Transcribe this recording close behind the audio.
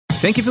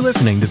Thank you for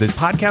listening to this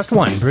Podcast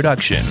One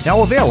production.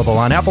 Now available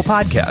on Apple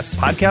Podcasts,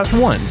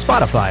 Podcast One,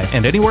 Spotify,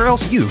 and anywhere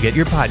else you get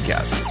your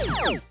podcasts.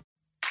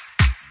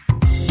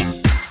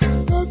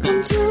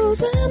 Welcome to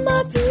the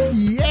MIP.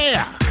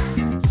 Yeah!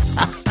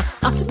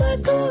 The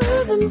Michael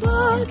Irvin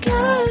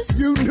Podcast.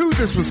 You knew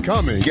this was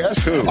coming.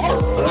 Guess who?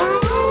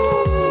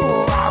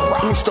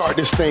 Let's start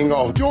this thing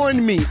off.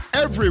 Join me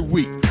every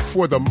week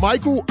for the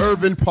Michael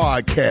Irvin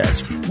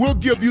Podcast. We'll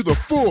give you the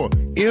full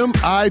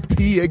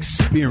MIP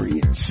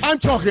experience. I'm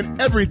talking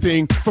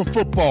everything from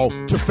football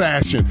to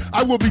fashion.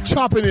 I will be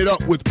chopping it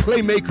up with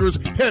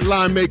playmakers,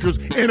 headline makers,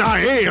 and I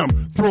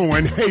am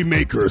throwing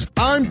haymakers.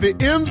 I'm the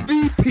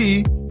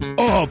MVP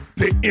of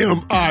the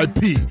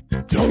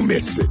MIP. Don't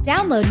miss it.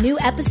 Download new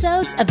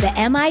episodes of the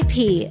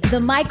MIP, the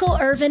Michael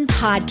Irvin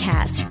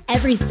Podcast,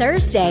 every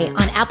Thursday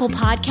on Apple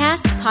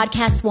Podcasts,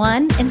 Podcast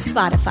One, and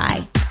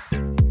Spotify.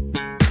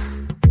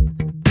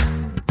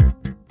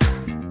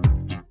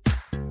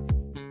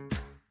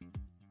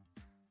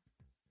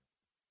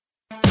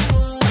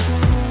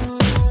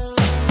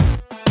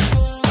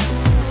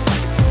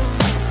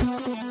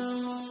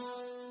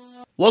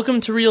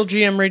 Welcome to Real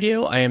GM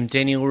Radio. I am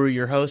Danny LaRue,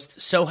 your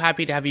host. So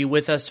happy to have you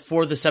with us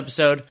for this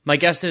episode. My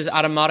guest is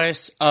Adam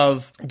Mares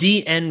of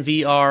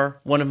DNVR,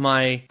 one of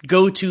my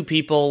go-to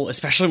people,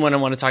 especially when I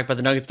want to talk about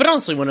the Nuggets, but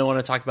honestly when I want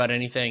to talk about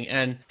anything.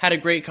 And had a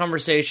great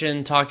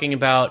conversation talking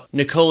about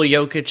Nikola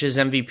Jokic's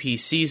MVP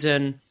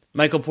season,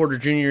 Michael Porter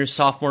Jr.'s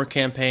sophomore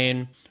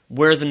campaign,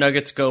 where the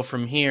Nuggets go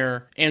from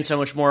here, and so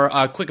much more.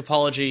 Quick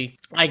apology.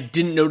 I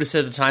didn't notice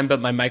at the time,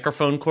 but my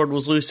microphone cord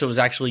was loose, so I was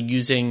actually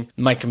using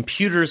my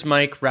computer's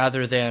mic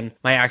rather than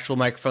my actual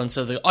microphone,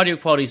 so the audio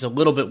quality is a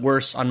little bit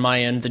worse on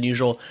my end than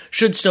usual.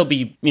 Should still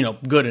be,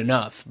 good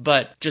enough,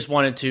 but just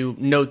wanted to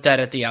note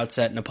that at the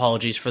outset, and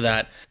apologies for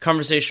that.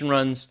 Conversation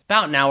runs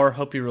about an hour.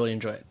 Hope you really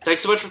enjoy it.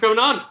 Thanks so much for coming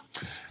on.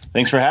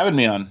 Thanks for having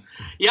me on.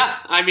 Yeah,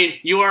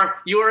 you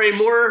are a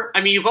more,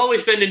 you've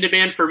always been in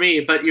demand for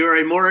me, but you're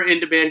a more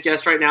in-demand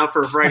guest right now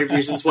for a variety of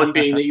reasons. One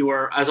being that you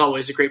are, as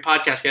always, a great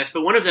podcast guest,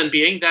 but one of them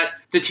being that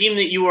the team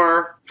that you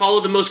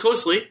follow the most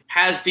closely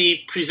has the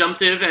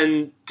presumptive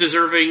and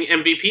deserving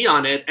MVP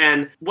on it.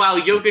 And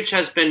while Jokic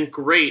has been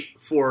great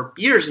for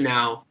years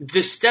now,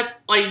 this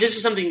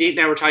is something Nate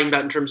and I were talking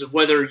about in terms of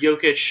whether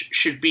Jokic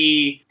should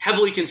be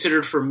heavily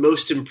considered for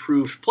most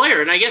improved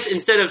player. And I guess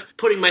instead of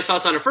putting my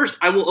thoughts on it first,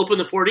 I will open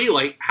the floor to you.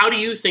 How do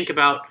you think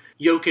about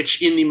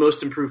Jokic in the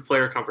most improved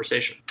player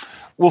conversation?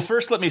 Well,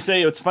 first, let me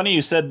say it's funny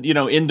you said,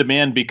 in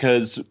demand,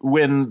 because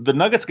when the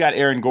Nuggets got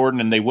Aaron Gordon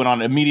and they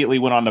immediately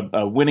went on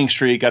a winning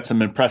streak, got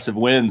some impressive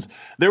wins,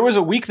 there was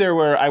a week there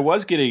where I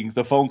was getting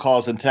the phone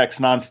calls and texts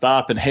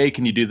nonstop and, hey,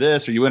 can you do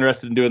this? Are you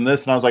interested in doing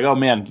this? And I was like, oh,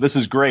 man, this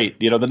is great.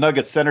 The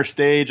Nuggets center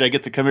stage, I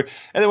get to come here.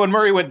 And then when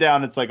Murray went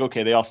down, it's like,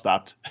 okay, they all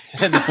stopped.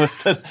 And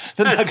the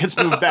Nuggets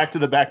moved back to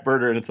the back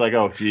burner. And it's like,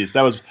 oh, geez,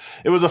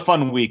 it was a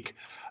fun week.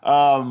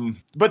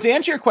 But to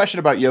answer your question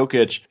about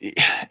Jokic,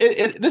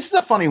 this is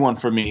a funny one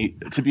for me,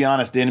 to be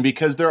honest, Danny,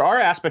 because there are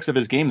aspects of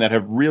his game that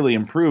have really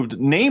improved,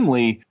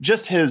 namely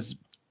just his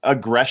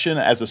aggression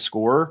as a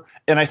scorer.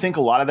 And I think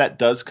a lot of that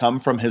does come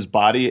from his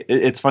body.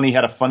 It's funny. He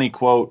had a funny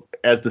quote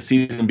as the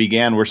season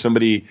began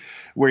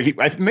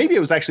maybe it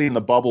was actually in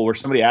the bubble where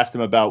somebody asked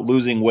him about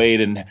losing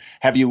weight and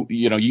have you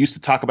used to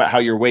talk about how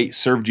your weight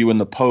served you in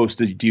the post.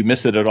 Do you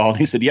miss it at all? And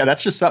he said, yeah,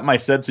 that's just something I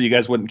said so you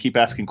guys wouldn't keep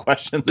asking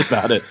questions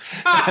about it.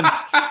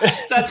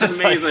 That's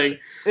amazing.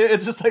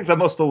 It's just like the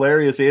most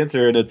hilarious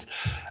answer. And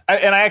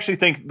I actually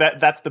think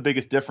that's the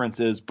biggest difference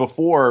is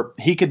before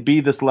he could be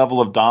this level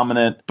of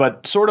dominant,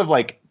 but sort of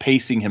like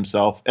pacing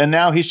himself. And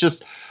now he's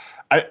just,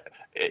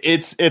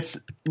 it's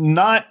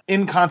not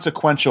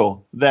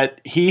inconsequential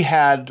that he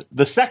had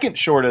the second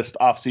shortest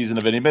offseason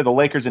of anybody. The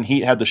Lakers and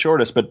Heat had the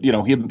shortest, but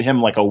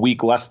him like a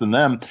week less than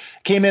them,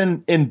 came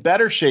in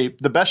better shape,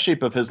 the best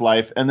shape of his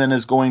life, and then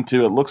is going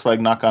to, it looks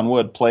like, knock on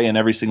wood, play in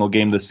every single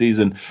game this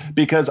season.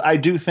 Because I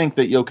do think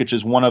that Jokic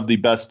is one of the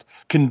best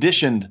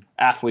conditioned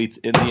athletes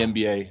in the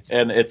NBA.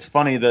 And it's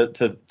funny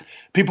that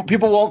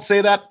people won't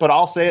say that, but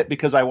I'll say it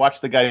because I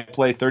watch the guy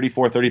play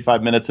 34,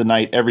 35 minutes a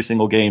night every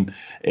single game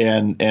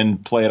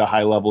and play at a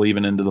high level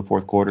even into the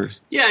fourth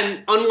quarters. Yeah,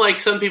 and unlike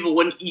some people,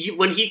 when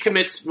he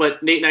commits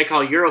what Nate and I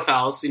call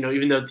Eurofouls,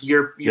 even though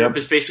Europe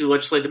has basically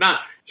legislated them out,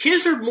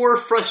 his are more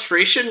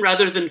frustration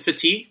rather than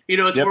fatigue.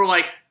 It's more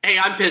like, hey,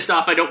 I'm pissed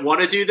off, I don't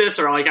want to do this,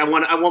 or like I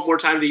want more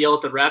time to yell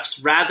at the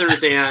refs, rather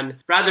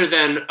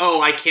than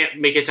oh, I can't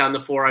make it down the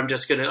floor, I'm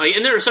just gonna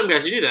and there are some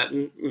guys who do that,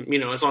 and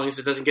as long as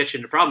it doesn't get you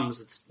into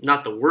problems, it's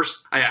not the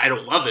worst. I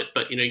don't love it,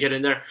 but get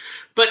in there.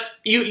 But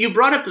you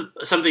brought up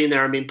something in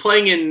there.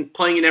 Playing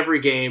in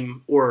every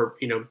game, or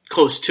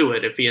close to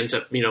it, if he ends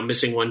up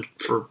missing one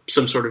for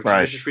some sort of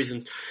judicious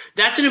reasons,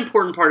 that's an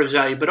important part of his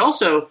value. But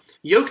also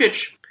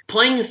Jokic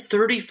playing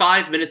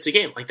 35 minutes a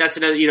game, like that's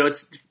another.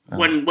 It's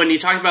when you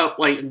talk about,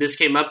 like, this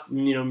came up,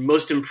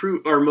 most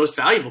improved or most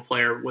valuable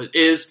player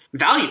is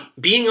value.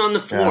 Being on the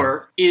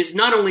floor is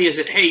not only is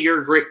it, hey,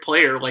 you're a great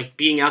player, like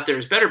being out there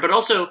is better, but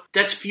also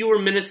that's fewer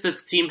minutes that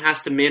the team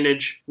has to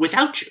manage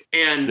without you.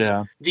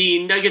 And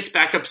the Nuggets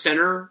backup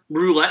center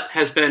roulette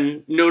has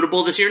been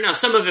notable this year. Now,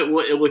 some of it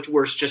looked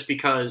worse just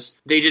because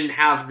they didn't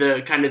have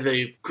the kind of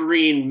the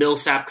Green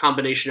Millsap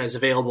combination as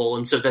available,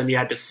 and so then you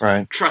had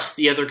to trust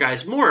the other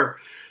guys more.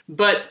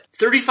 But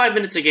 35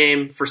 minutes a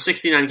game for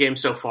 69 games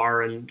so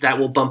far, and that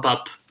will bump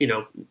up,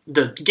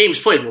 the games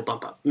played will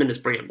bump up. Minutes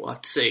per game, we'll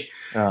have to see.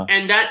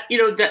 And that,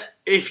 that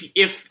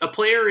if a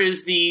player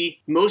is the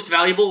most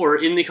valuable or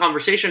in the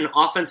conversation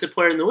offensive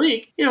player in the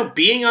league,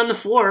 being on the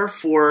floor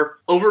for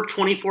over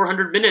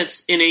 2,400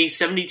 minutes in a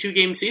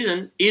 72-game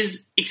season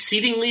is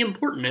exceedingly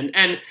important.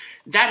 And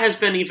that has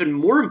been even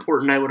more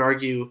important, I would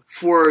argue,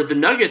 for the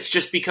Nuggets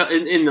just because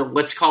in the,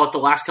 let's call it the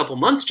last couple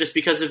months, just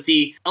because of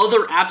the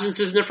other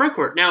absences in the front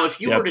court. Now, if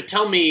you were to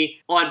tell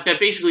me that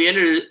basically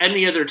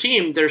any other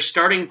team, their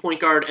starting point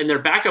guard and their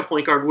backup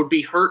point guard would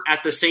be hurt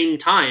at the same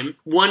time,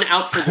 one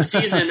out for the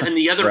season and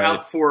the other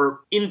out for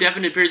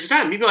indefinite periods of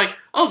time, you'd be like,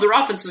 oh, their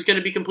offense is going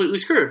to be completely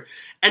screwed.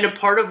 And a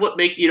part of what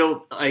makes,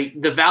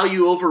 the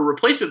value over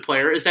replacement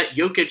player is that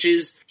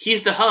Jokic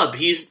he's the hub.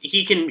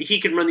 He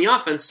can run the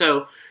offense.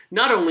 So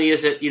not only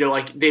is it,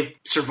 they've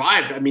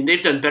survived. I mean,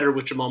 they've done better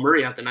with Jamal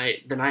Murray out than I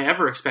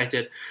ever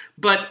expected.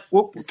 But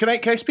can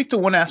I speak to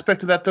one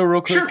aspect of that though, real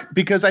quick? Sure.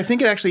 Because I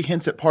think it actually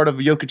hints at part of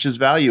Jokic's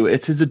value.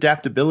 It's his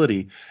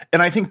adaptability,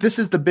 and I think this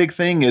is the big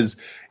thing: is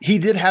he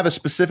did have a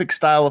specific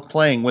style of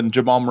playing when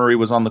Jamal Murray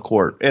was on the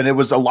court, and it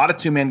was a lot of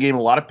two-man game,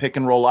 a lot of pick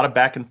and roll, a lot of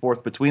back and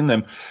forth between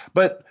them,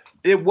 but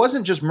it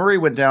wasn't just Murray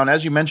went down,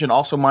 as you mentioned,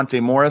 also Monte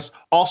Morris,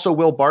 also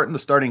Will Barton, the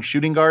starting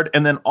shooting guard,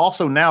 and then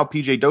also now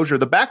PJ Dozier,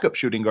 the backup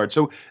shooting guard.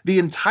 So the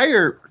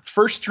entire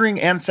first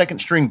string and second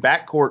string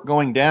backcourt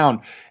going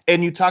down.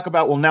 And you talk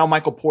about, well, now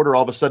Michael Porter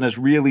all of a sudden has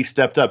really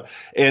stepped up,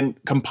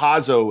 and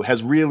Campazzo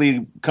has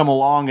really come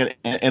along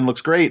and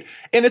looks great.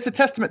 And it's a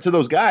testament to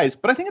those guys,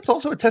 but I think it's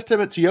also a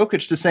testament to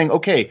Jokic to saying,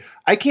 okay,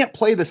 I can't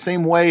play the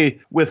same way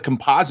with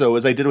Campazzo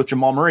as I did with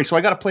Jamal Murray, so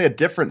I got to play a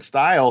different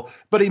style.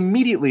 But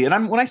immediately,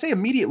 and when I say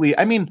immediately,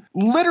 I mean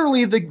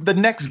literally the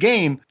next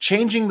game,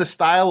 changing the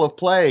style of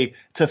play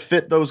to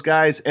fit those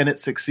guys, and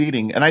it's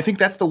succeeding. And I think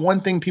that's the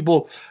one thing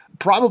people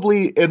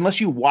probably,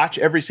 unless you watch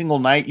every single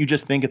night, you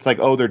just think it's like,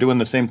 oh, they're doing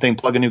the same thing,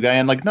 plug a new guy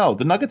in. Like, no,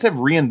 the Nuggets have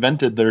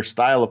reinvented their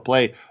style of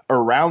play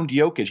around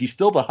Jokic. He's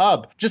still the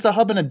hub, just a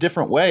hub in a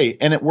different way,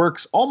 and it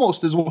works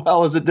almost as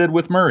well as it did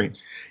with Murray.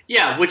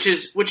 Yeah, which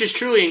is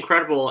truly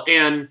incredible.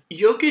 And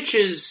Jokic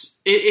is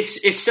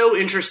it's so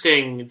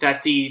interesting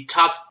that the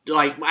top,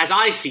 like, as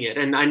I see it,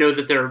 and I know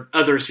that there are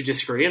others who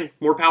disagree, and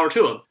more power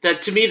to them,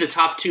 that to me the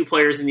top two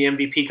players in the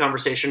MVP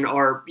conversation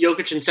are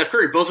Jokic and Steph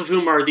Curry, both of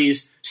whom are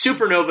these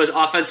supernovas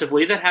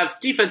offensively that have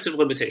defensive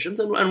limitations,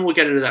 and we'll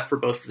get into that for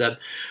both of them.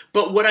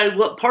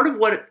 But part of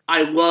what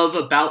I love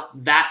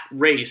about that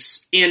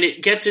race, and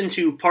it gets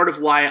into part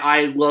of why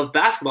I love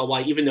basketball,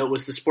 why even though it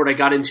was the sport I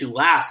got into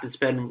last, it's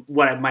been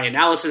what my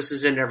analysis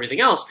is in and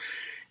everything else,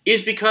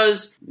 is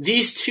because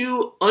these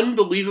two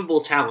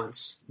unbelievable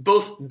talents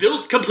both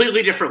built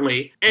completely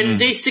differently, and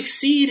they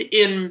succeed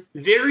in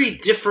very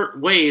different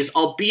ways,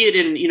 albeit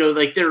in,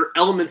 there are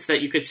elements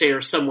that you could say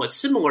are somewhat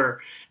similar.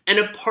 And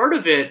a part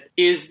of it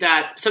is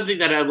that something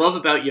that I love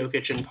about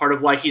Jokic, and part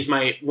of why he's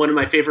one of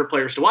my favorite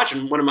players to watch,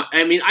 and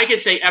I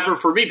could say ever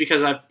for me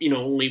because I've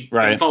only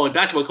been following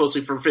basketball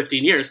closely for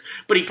 15 years,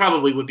 but he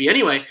probably would be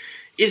anyway,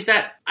 is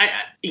that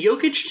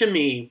Jokic, to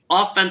me,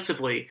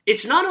 offensively,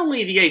 it's not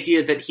only the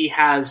idea that he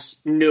has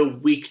no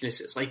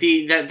weaknesses, like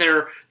that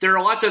there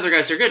are lots of other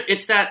guys that are good.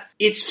 It's that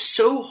it's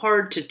so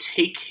hard to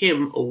take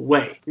him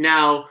away.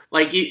 Now,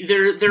 like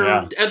there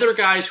are other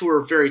guys who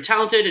are very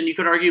talented, and you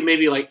could argue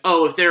maybe like,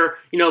 oh,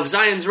 if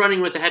Zion's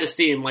running with the head of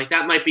steam, like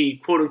that might be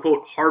quote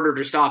unquote harder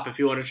to stop if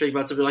you want to think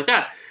about something like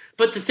that.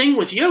 But the thing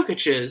with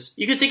Jokic is,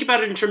 you can think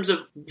about it in terms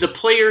of the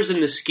players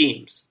and the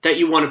schemes that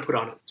you want to put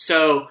on him.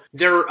 So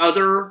there are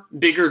other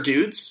bigger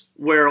dudes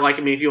where,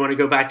 if you want to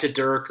go back to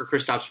Dirk or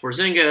Kristaps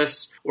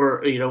Porzingis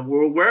or,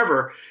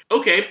 wherever,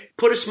 okay,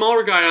 put a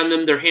smaller guy on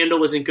them, their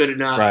handle isn't good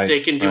enough, they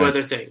can do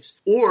other things.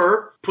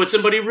 Or put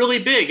somebody really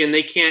big and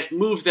they can't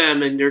move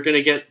them and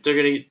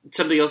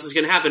something else is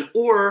going to happen.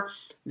 Or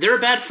they're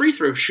a bad free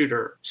throw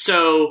shooter,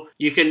 so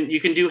you can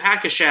do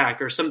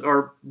Hack-a-Shaq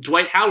or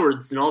Dwight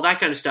Howard and all that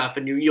kind of stuff,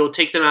 and you'll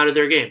take them out of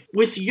their game.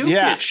 With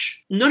Jokic,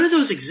 none of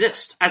those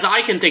exist, as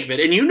I can think of it.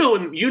 And you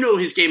know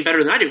his game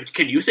better than I do.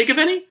 Can you think of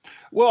any?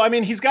 Well, I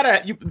mean, he's got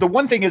to. The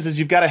one thing is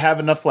you've got to have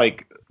enough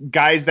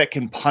guys that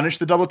can punish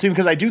the double team,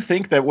 because I do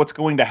think that what's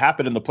going to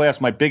happen in the playoffs,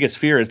 my biggest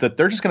fear is that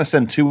they're just going to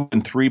send 2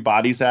 and 3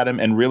 bodies at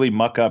him and really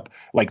muck up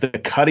the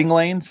cutting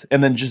lanes,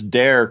 and then just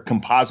dare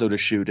Campazzo to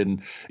shoot,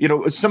 and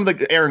some of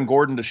the Aaron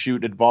Gordon to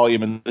shoot at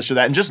volume and this or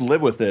that, and just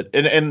live with it.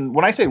 And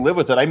when I say live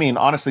with it, I mean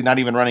honestly not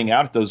even running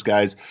out at those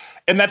guys.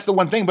 And that's the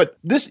one thing. But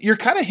this, you're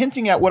kind of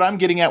hinting at what I'm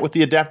getting at with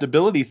the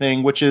adaptability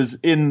thing, which is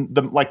in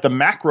the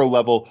macro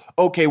level.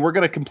 Okay, we're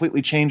going to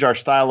completely change our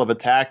style of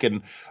attack,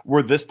 and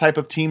we're this type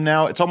of team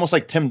now. It's almost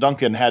like Tim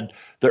Duncan had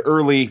the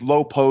early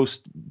low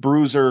post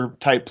bruiser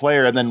type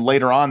player, and then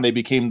later on they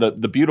became the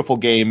beautiful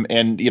game,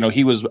 and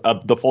he was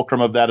the fulcrum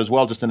of that as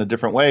well, just in a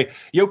different way.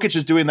 Jokic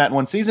is doing that in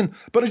one season,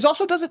 but he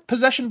also does it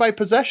possession by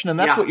possession, and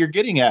that's what you're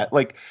getting at.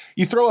 Like,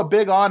 you throw a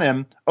big on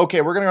him, okay,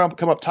 we're going to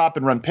come up top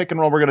and run pick and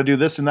roll, we're going to do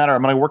this and that, or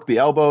I'm going to work the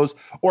elbows,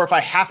 or if I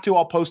have to,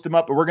 I'll post him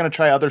up, but we're going to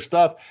try other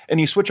stuff, and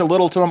you switch a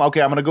little to him,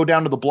 okay, I'm going to go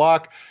down to the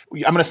block, I'm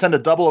going to send a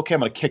double, okay,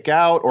 I'm going to kick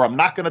out, or I'm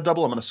not going to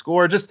double, I'm going to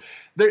score.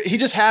 He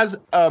just has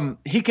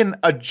he can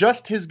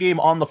adjust his game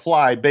on the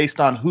fly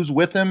based on who's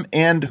with him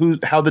and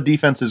how the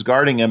defense is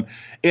guarding him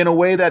in a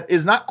way that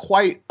is not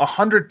quite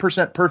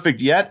 100%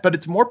 perfect yet, but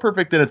it's more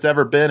perfect than it's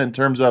ever been in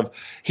terms of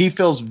he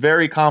feels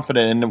very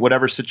confident in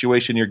whatever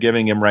situation you're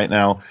giving him right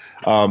now.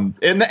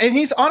 And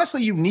he's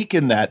honestly unique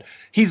in that.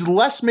 He's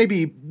less,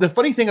 maybe the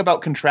funny thing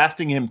about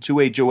contrasting him to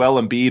a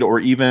Joel Embiid or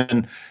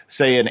even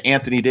say an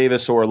Anthony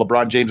Davis or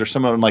LeBron James or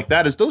someone like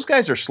that is those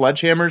guys are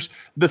sledgehammers.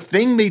 The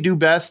thing they do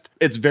best,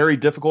 it's very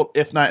difficult,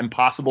 if not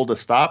impossible, to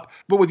stop.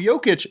 But with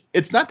Jokic,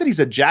 it's not that he's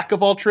a jack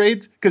of all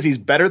trades, because he's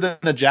better than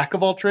a jack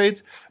of all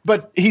trades,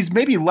 but he's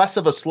maybe less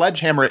of a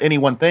sledgehammer at any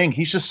one thing.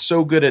 He's just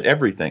so good at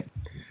everything.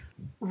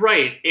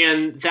 Right,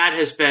 and that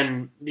has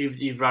been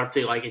you've brought up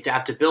the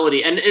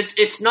adaptability, and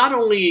it's not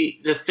only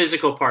the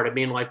physical part. I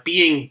mean, like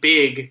being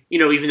big,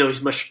 even though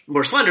he's much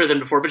more slender than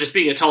before, but just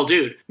being a tall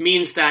dude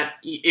means that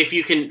if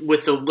you can,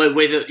 with the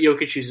way that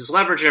Jokic uses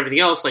leverage and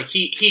everything else, like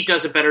he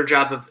does a better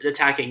job of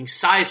attacking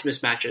size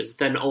mismatches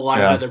than a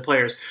lot of other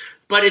players.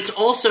 But it's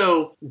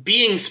also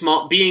being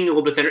small, being a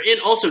little bit thinner,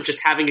 and also just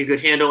having a good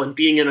handle and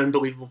being an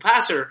unbelievable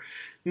passer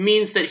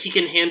means that he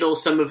can handle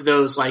some of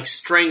those like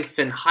strength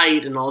and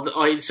height and all the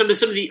some of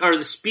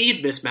the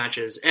speed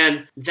mismatches,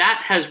 and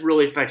that has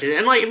really affected it.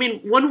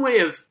 And one way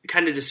of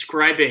kind of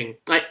describing,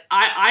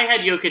 I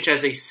had Jokic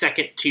as a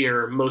second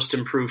tier most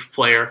improved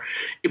player,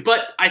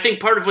 but I think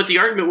part of what the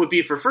argument would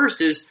be for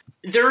first is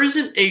there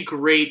isn't a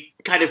great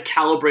kind of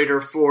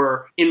calibrator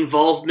for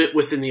involvement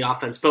within the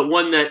offense, but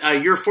one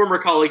that your former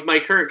colleague, my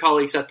current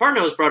colleague Seth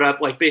Partnow has brought up,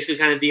 like basically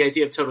kind of the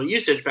idea of total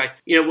usage back,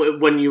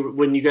 when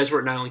you guys were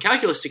at Nylon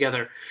Calculus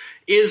together,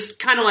 is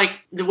kind of like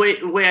the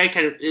way I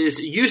kind of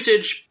is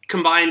usage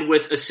combined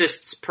with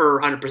assists per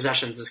 100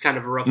 possessions is kind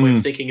of a rough way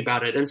of thinking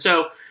about it. And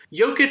so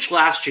Jokic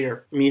last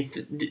year,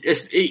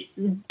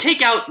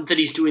 take out that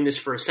he's doing this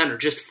for a center,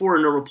 just for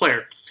a normal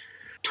player.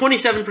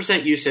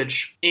 27%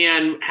 usage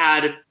and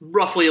had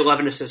roughly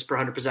 11 assists per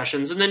 100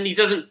 possessions, and then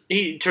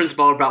he turns the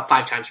ball about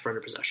 5 times per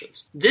 100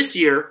 possessions. This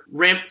year,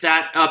 ramped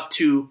that up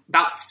to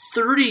about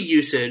 30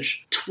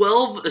 usage,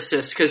 12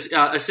 assists, because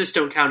assists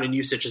don't count in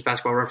usage as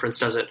Basketball Reference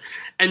does it.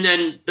 And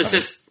then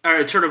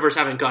turnovers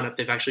haven't gone up,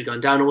 they've actually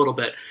gone down a little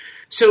bit.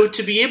 So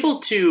to be able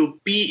to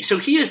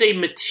he is a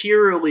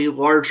materially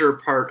larger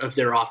part of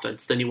their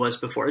offense than he was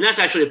before. And that's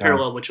actually a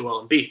parallel with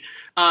Joel Embiid.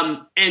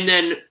 And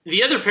then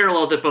the other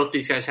parallel that both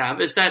these guys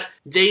have is that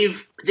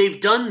they've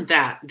done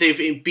that.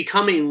 They've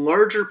become a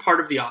larger part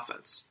of the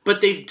offense. But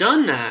they've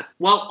done that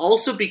while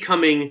also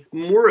becoming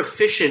more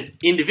efficient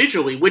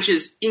individually, which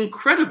is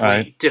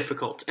incredibly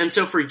difficult. And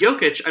so for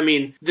Jokic,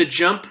 the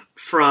jump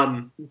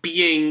from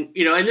being,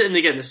 and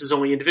again, this is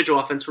only individual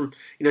offense, from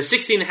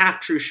 60.5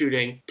 true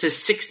shooting to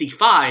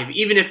 65,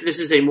 even if this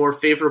is a more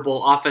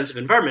favorable offensive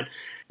environment,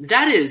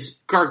 that is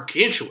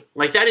gargantuan.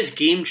 Like, that is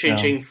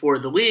game-changing for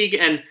the league,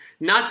 and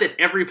not that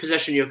every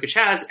possession Jokic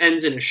has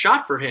ends in a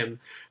shot for him,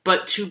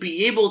 but to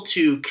be able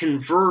to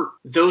convert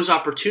those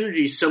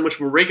opportunities so much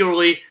more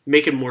regularly,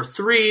 making more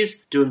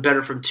threes, doing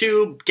better from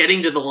 2,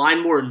 getting to the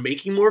line more and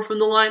making more from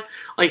the line,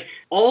 like,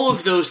 all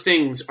of those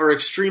things are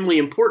extremely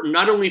important,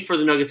 not only for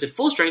the Nuggets at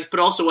full strength, but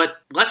also at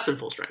less than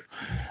full strength.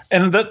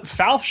 And the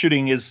foul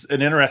shooting is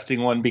an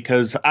interesting one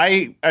because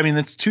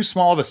it's too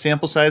small of a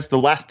sample size. The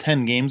last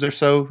 10 games or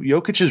so,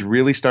 Jokic has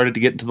really started to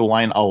get into the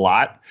line a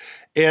lot.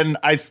 And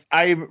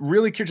I'm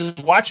really curious,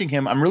 just watching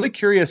him, I'm really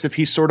curious if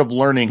he's sort of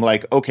learning,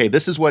 like, okay,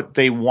 this is what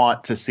they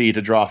want to see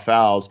to draw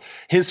fouls.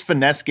 His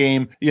finesse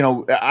game,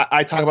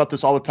 I talk about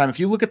this all the time. If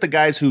you look at the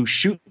guys who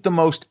shoot the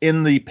most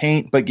in the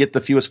paint but get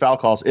the fewest foul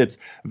calls, it's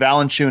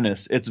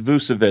Valanciunas, it's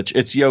Vucevic,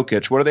 it's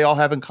Jokic. What do they all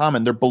have in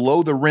common? They're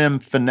below the rim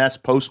finesse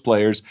post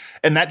players,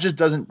 and that just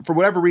doesn't, for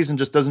whatever reason,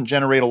 just doesn't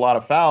generate a lot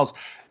of fouls.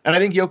 And I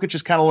think Jokic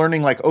is kind of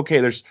learning, like,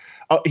 okay,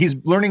 he's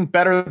learning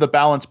better the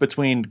balance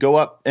between go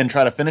up and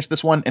try to finish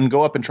this one and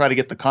go up and try to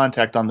get the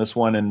contact on this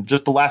one. And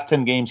just the last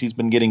 10 games, he's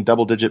been getting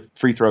double-digit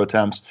free throw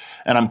attempts.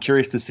 And I'm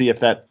curious to see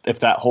if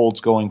that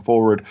holds going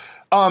forward.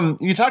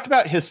 You talked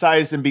about his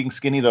size and being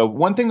skinny, though.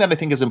 One thing that I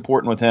think is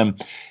important with him,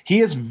 he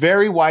has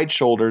very wide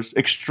shoulders,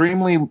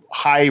 extremely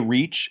high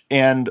reach,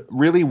 and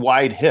really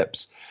wide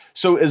hips.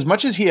 So as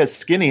much as he is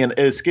skinny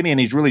and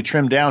he's really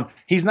trimmed down,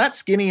 he's not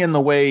skinny in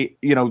the way,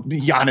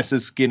 Giannis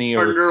is skinny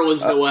or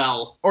Nerlens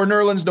Noel. Or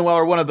Nerlens Noel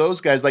or one of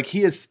those guys. Like,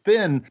 he is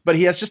thin, but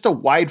he has just a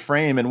wide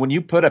frame. And when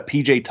you put a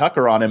PJ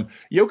Tucker on him,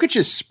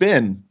 Jokic's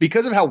spin,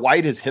 because of how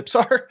wide his hips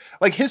are,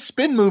 like his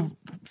spin move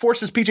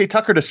forces PJ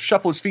Tucker to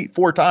shuffle his feet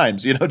 4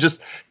 times,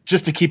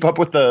 just to keep up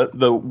with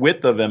the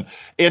width of him.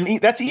 And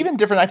that's even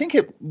different. I think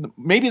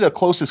maybe the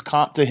closest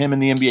comp to him in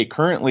the NBA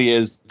currently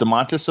is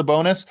Domantas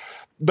Sabonis.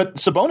 But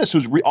Sabonis,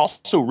 who's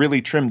also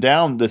really trimmed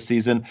down this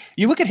season,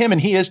 you look at him and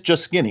he is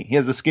just skinny. He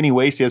has a skinny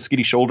waist, he has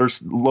skinny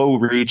shoulders, low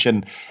reach,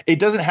 and it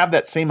doesn't have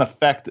that same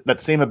effect, that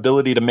same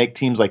ability to make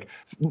teams like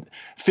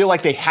feel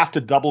like they have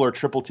to double or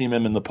triple team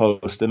him in the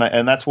post.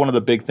 And that's one of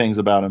the big things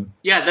about him.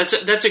 Yeah,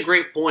 that's a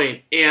great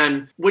point.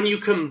 And when you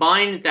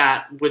combine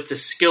that with the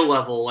skill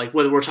level, like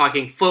whether we're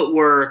talking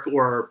footwork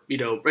or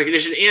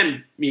recognition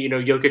and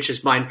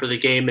Jokic's mind for the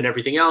game and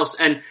everything else,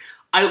 and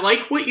I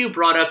like what you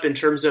brought up in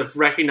terms of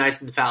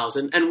recognizing the fouls.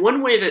 And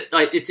one way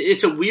that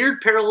it's a weird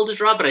parallel to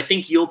draw, but I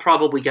think you'll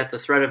probably get the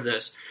thread of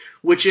this,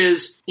 which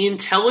is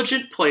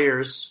intelligent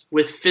players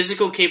with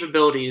physical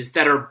capabilities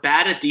that are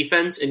bad at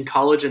defense in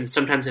college and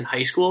sometimes in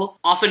high school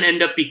often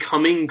end up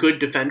becoming good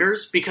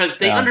defenders because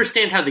they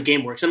understand how the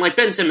game works. And like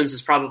Ben Simmons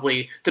is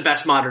probably the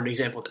best modern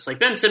example of this. Like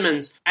Ben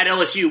Simmons at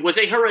LSU was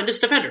a horrendous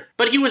defender,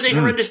 but he was a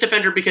horrendous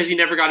defender because he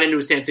never got into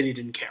a stance and he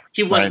didn't care.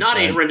 He was not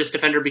a horrendous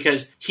defender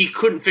because he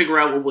couldn't figure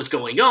out what was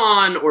going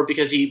on or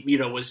because he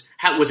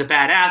was a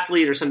bad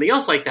athlete or something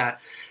else like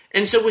that.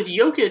 And so with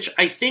Jokic,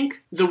 I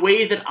think the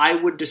way that I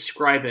would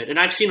describe it, and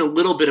I've seen a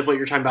little bit of what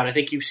you're talking about, I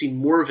think you've seen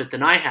more of it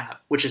than I have,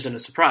 which isn't a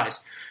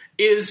surprise,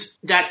 is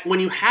that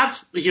when you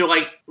have,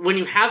 when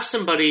you have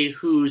somebody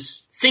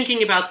who's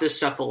thinking about this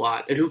stuff a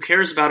lot and who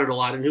cares about it a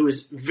lot and who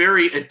is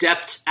very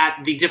adept at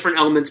the different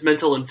elements,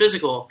 mental and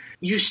physical,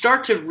 you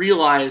start to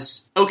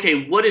realize,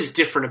 okay, what is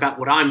different about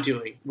what I'm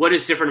doing? What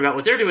is different about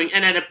what they're doing?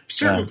 And at a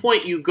certain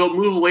point, you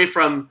move away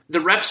from the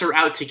refs are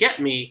out to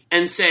get me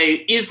and say,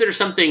 is there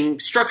something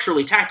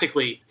structurally,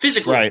 tactically,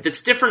 physically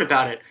that's different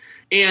about it?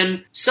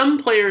 And some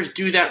players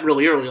do that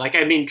really early.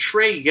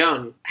 Trae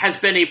Young has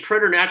been a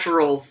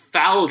preternatural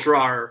foul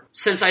drawer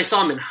since I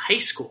saw him in high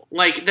school.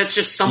 That's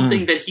just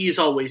something that he's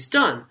always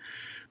done.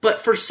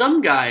 But for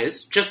some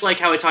guys, just like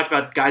how I talked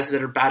about guys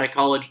that are bad at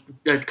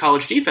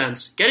college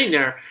defense, getting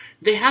there,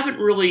 they haven't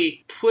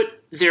really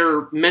put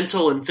their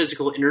mental and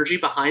physical energy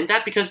behind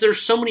that because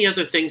there's so many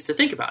other things to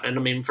think about.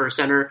 And for a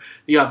center,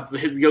 you have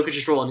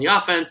Jokic's role in the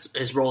offense,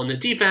 his role in the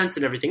defense,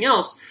 and everything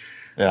else.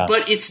 Yeah.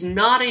 But it's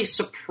not a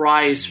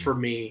surprise for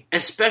me,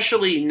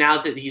 especially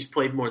now that he's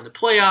played more in the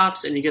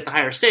playoffs and you get the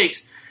higher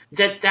stakes,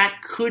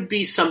 that could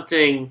be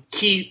something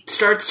he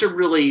starts to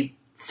really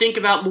think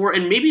about more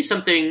and maybe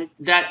something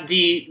that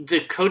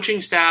the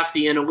coaching staff,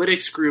 the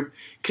analytics group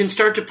can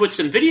start to put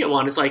some video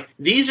on. It's like,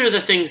 these are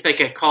the things that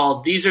get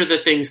called. These are the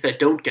things that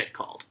don't get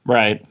called.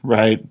 Right.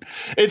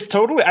 It's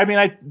totally,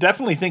 I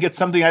definitely think it's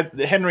something.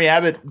 Henry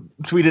Abbott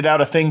tweeted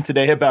out a thing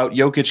today about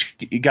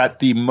Jokic got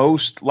the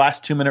most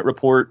last 2-minute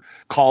report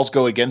calls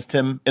go against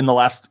him in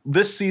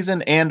this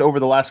season and over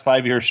the last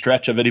 5-year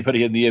stretch of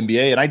anybody in the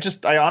NBA.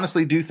 And I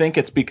honestly do think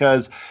it's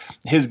because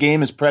his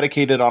game is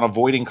predicated on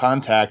avoiding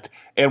contact.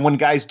 And when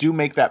guys do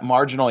make that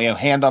marginal,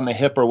 hand on the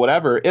hip or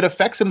whatever, it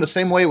affects him the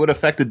same way it would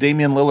affect a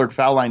Damian Lillard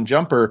foul line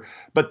jumper.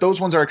 But those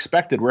ones are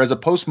expected. Whereas a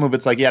post move,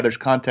 it's like, there's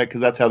contact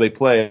because that's how they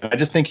play. I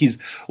just think he's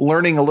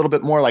learning a little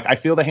bit more. Like, I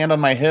feel the hand on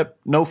my hip,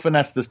 no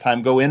finesse this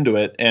time, go into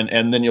it,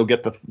 and then you'll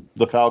get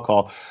the foul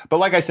call. But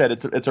like I said,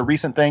 it's a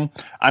recent thing.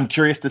 I'm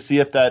curious to see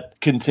if that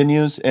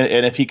continues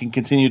and if he can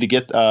continue to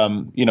get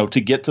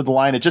to get to the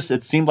line.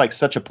 It seemed like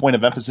such a point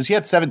of emphasis. He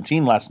had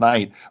 17 last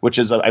night, which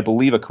is I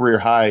believe a career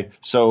high.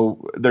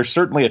 So there's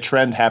certainly a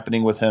trend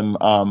happening with him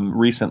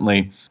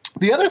recently.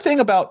 The other thing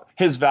about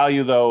his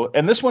value, though,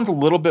 and this one's a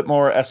little bit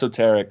more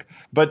esoteric,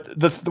 but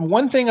the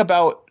one thing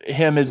about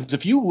him is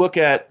if you look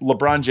at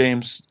LeBron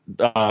James,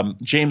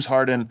 James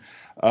Harden,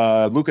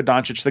 Luka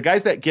Doncic, the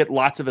guys that get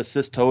lots of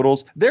assist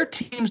totals, their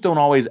teams don't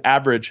always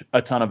average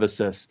a ton of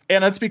assists.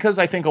 And that's because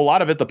I think a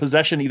lot of it, the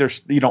possession either,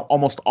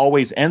 almost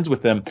always ends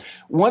with them.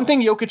 One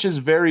thing Jokic is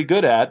very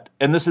good at,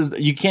 and this is,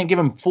 you can't give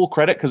him full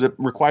credit because it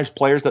requires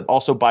players that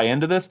also buy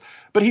into this,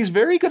 but he's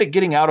very good at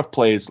getting out of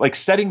plays, like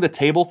setting the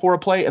table for a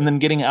play and then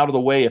getting out of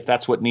the way if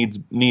that's what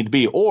need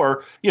be.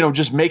 Or,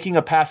 just making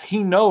a pass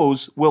he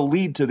knows will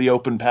lead to the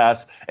open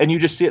pass. And you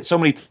just see it so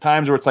many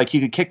times where it's like he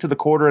could kick to the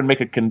quarter and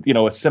make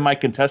a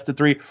semi-contested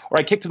three, or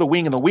I kick to the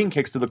wing and the wing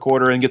kicks to the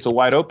quarter and gets a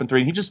wide open three.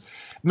 And he just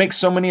makes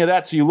so many of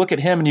that. So you look at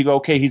him and you go,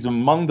 okay, he's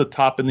among the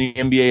top in the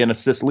NBA in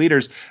assist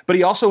leaders, but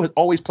he also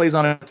always plays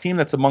on a team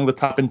that's among the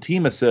top in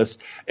team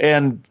assists.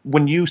 And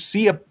when you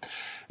see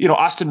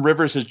Austin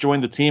Rivers has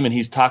joined the team and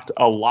he's talked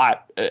a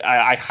lot.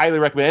 I highly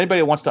recommend anybody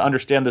that wants to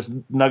understand this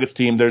Nuggets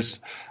team.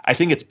 I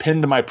think it's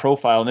pinned to my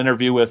profile, an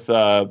interview with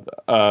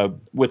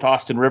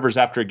Austin Rivers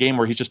after a game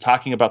where he's just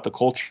talking about the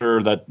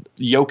culture that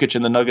Jokic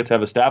and the Nuggets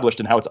have established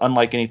and how it's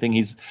unlike anything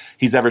he's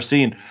ever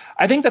seen.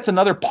 I think that's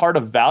another part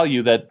of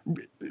value that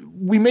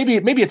maybe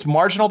it's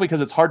marginal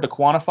because it's hard to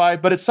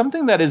quantify, but it's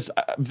something that is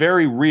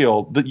very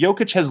real. That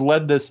Jokic has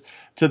led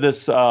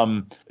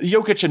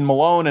Jokic and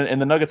Malone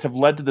and the Nuggets have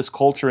led to this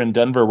culture in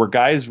Denver where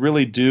guys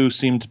really do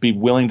seem to be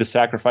willing to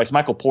sacrifice.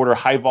 Michael Porter,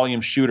 high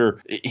volume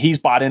shooter, he's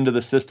bought into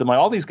the system. Like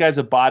all these guys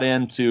have bought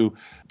into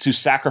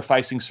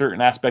sacrificing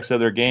certain aspects of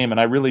their game, and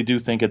I really do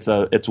think it's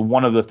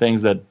one of the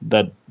things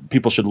that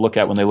people should look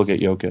at when they look at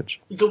Jokic.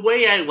 The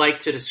way I like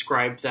to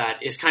describe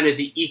that is kind of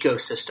the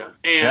ecosystem,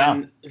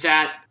 and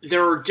that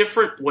there are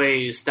different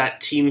ways that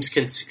teams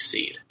can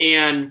succeed.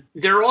 And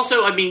there are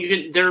also,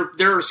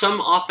 there are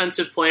some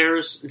offensive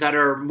players that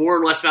are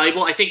more or less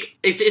valuable. I think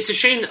it's a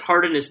shame that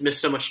Harden has missed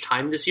so much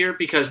time this year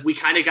because we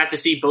kind of got to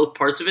see both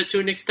parts of it to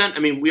an extent. I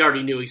mean, we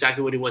already knew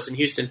exactly what he was in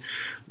Houston,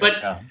 but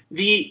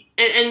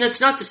and that's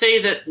not to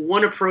say that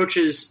one approach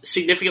is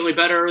significantly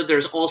better.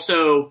 There's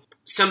also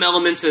some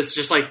elements that's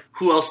just like,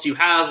 who else do you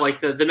have? Like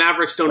the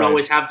Mavericks don't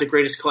always have the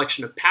greatest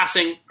collection of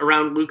passing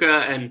around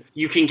Luka, and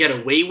you can get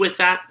away with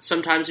that.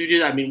 Sometimes you do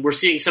that. I mean, we're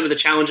seeing some of the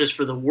challenges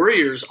for the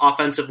Warriors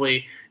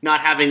offensively, not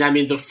having that. I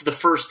mean, the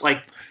first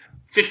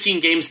 15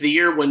 games of the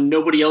year when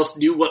nobody else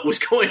knew what was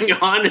going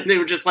on and they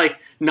were just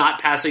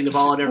not passing the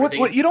ball and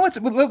everything. You know what?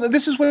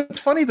 This is what's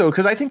funny though,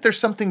 because I think there's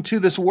something to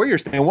this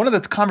Warriors thing. One of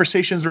the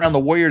conversations around the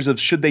Warriors of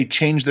should they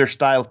change their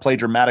style of play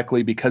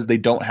dramatically because they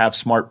don't have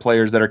smart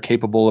players that are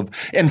capable of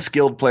and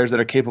skilled players that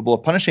are capable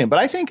of punishing. But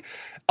I think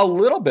a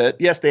little bit,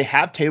 yes, they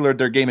have tailored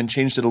their game and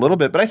changed it a little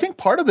bit. But I think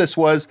part of this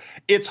was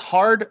it's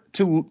hard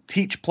to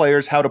teach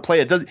players how to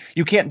play.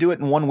 You can't do it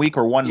in 1 week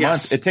or 1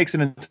 month. It takes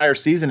an entire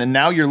season. And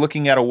now you're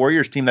looking at a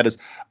Warriors team that is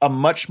a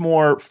much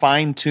more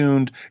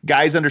fine-tuned,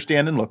 guys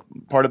understand. And look,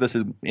 part of this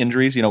is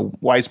injuries.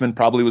 Wiseman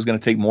probably was going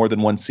to take more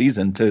than one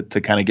season to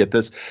kind of get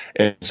this.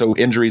 And so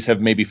injuries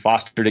have maybe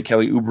fostered it.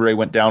 Kelly Oubre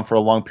went down for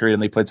a long period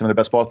and they played some of the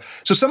best ball.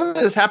 So some of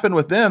this happened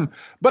with them.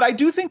 But I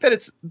do think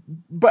that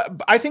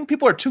but I think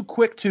people are too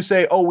quick to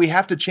say, oh, we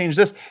have to change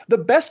this. The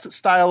best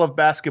style of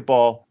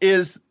basketball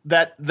is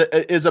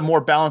is a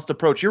more balanced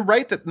approach. You're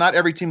right that not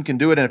every team can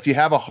do it. And if you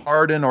have a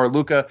Harden or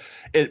Luka,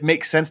 it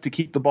makes sense to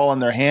keep the ball in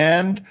their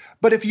hand.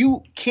 But if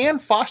you can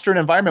foster an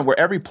environment where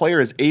every player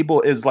is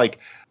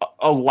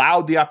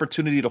allowed the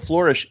opportunity to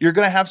flourish, you're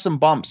going to have some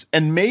bumps.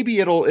 And maybe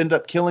it'll end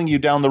up killing you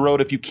down the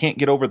road if you can't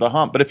get over the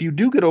hump. But if you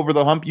do get over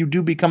the hump, you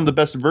do become the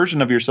best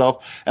version of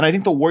yourself. And I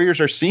think the Warriors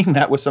are seeing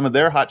that with some of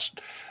their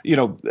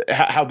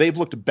how they've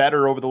looked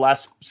better over the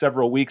last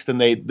several weeks than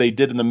they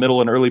did in the middle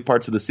and early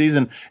parts of the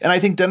season. And I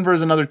think Denver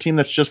is another team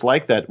that's just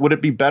like that. Would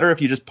it be better if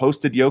you just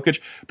posted Jokic?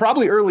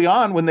 Probably early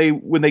on when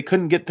they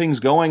couldn't get things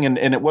going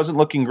and it wasn't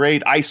looking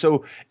great.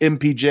 ISO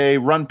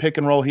MPJ, run pick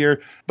and roll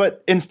here.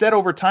 But instead,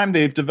 over time,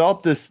 they've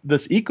developed this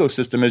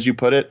ecosystem, as you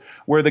put it,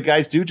 where the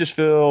guys do just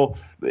feel,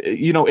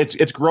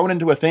 it's grown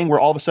into a thing where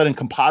all of a sudden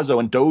Campazzo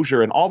and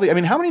Dozier and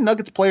how many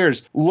Nuggets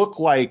players look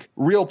like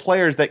real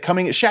players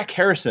Shaq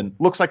Harrison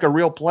looks like a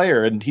real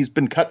player and he's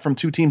been cut from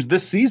 2 teams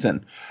this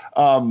season.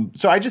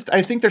 So I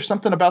think there's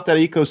something about that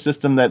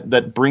ecosystem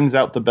that brings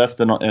out the best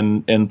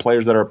in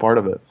players that are a part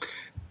of it.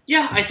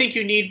 Yeah, I think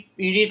you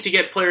need to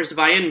get players to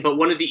buy in, but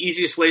one of the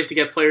easiest ways to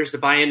get players to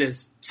buy in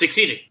is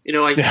succeeding.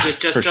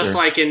 Just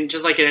like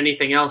in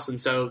anything else. And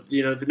so,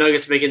 the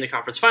Nuggets making the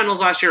conference finals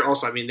last year.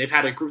 Also, they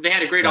had a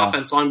great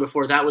offense long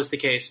before that was the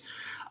case.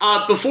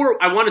 Before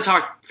I want to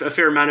talk a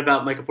fair amount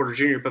about Michael Porter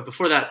Jr., but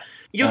before that,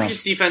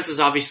 Jokic's defense is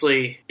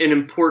obviously an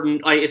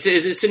important.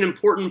 It's an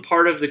important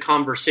part of the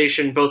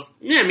conversation, both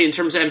in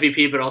terms of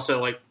MVP, but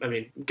also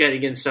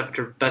getting in stuff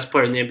to best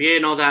player in the NBA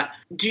and all that.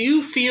 Do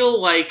you feel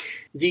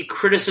like the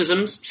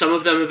criticisms, some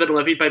of them have been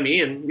levied by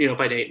me and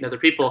by Nate and other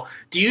people,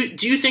 do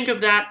you think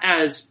of that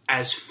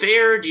as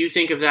fair? Do you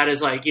think of that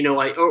as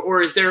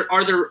or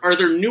are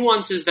there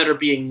nuances that are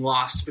being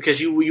lost because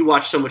you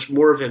watch so much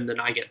more of him than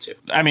I get to?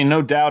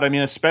 No doubt.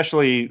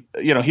 Especially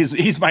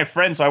he's my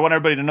friend, so I want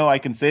everybody to know I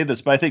can say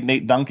this, but I think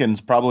Nate Duncan's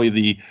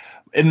probably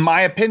in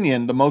my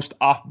opinion, the most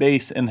off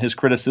base in his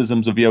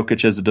criticisms of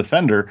Jokic as a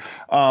defender.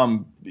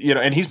 And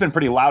he's been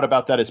pretty loud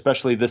about that,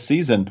 especially this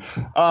season.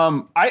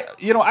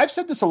 I've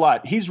said this a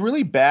lot. He's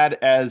really bad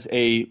as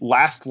a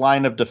last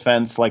line of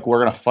defense, like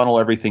we're going to funnel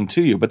everything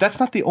to you. But that's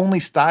not the only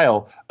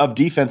style of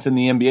defense in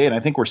the NBA. And I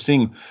think we're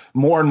seeing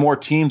more and more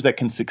teams that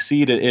can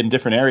succeed in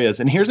different areas.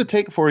 And here's a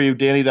take for you,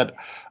 Danny, that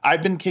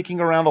I've been kicking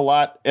around a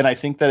lot. And I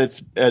think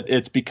that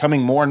it's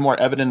becoming more and more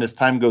evident as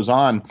time goes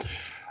on.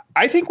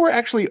 I think we're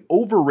actually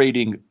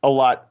overrating a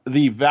lot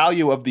the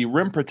value of the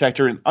rim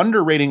protector and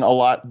underrating a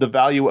lot the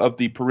value of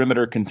the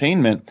perimeter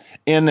containment.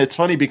 And it's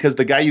funny because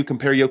the guy you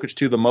compare Jokic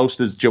to the most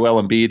is Joel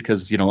Embiid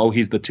because,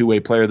 he's the two-way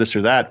player, this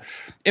or that.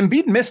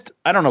 Embiid missed,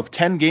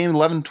 10 games,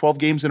 11, 12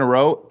 games in a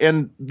row,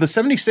 and the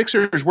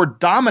 76ers were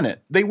dominant.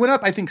 They went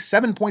up,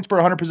 7 points per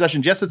 100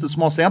 possessions. Yes, it's a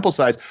small sample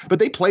size, but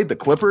they played the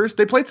Clippers.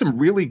 They played some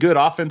really good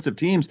offensive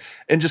teams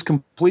and just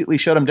completely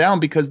shut them down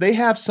because they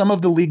have some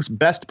of the league's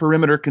best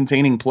perimeter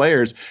containing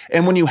players.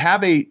 And when you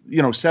have a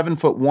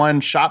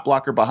 7'1" shot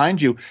blocker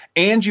behind you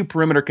and you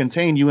perimeter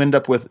contain, you end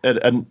up with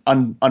an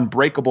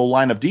unbreakable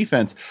line of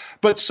defense.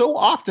 But so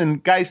often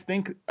guys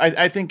think,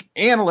 I think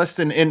analysts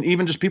and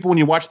even just people, when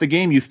you watch the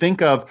game, you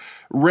think of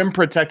rim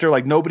protector,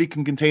 like nobody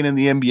can contain in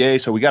the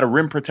NBA. So we got a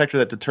rim protector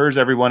that deters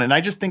everyone. And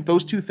I just think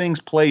those two things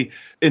play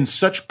in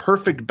such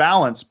perfect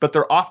balance, but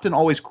they're often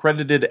always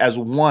credited as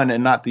one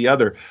and not the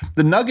other.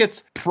 The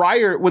Nuggets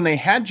prior, when they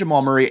had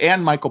Jamal Murray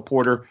and Michael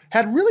Porter,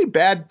 had really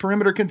bad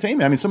perimeter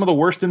containment. I mean, some of the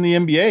worst in the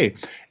NBA.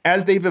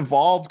 As they've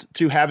evolved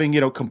to having,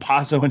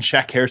 Campazzo and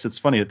Shaq Harrison, it's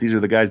funny that these are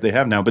the guys they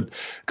have now, but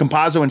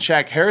Campazzo and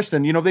Shaq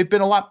Harrison, they've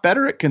been a lot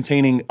better at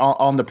containing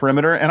on the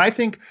perimeter. And I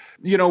think,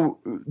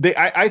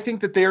 I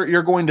think that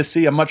you're going to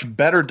see a much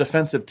better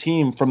defensive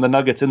team from the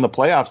Nuggets in the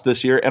playoffs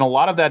this year. And a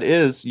lot of that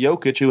is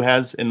Jokic, who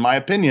has, in my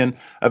opinion,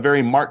 a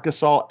very Marc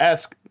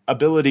Gasol-esque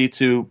ability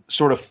to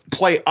sort of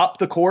play up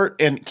the court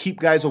and keep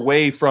guys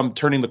away from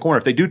turning the corner.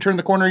 If they do turn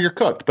the corner, you're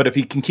cooked. But if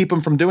he can keep them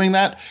from doing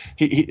that,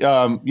 he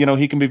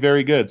can be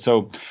very good.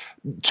 So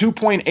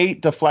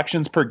 2.8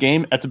 deflections per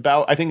game. That's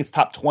about, I think it's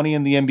top 20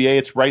 in the NBA.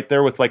 It's right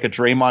there with like a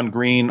Draymond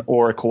Green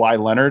or a Kawhi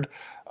Leonard.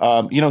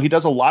 He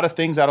does a lot of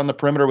things out on the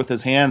perimeter with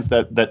his hands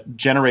that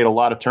generate a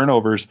lot of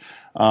turnovers.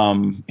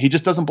 He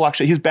just doesn't block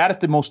shit. He's bad at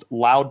the most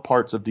loud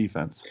parts of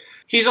defense.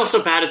 He's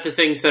also bad at the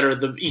things that are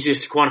the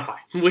easiest to quantify,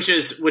 which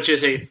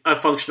is a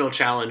functional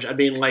challenge. I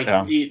mean,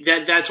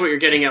 that's what you're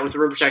getting at with the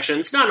rim protection.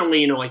 It's not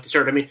only, like the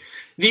start. I mean,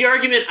 the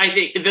argument, I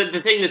think, the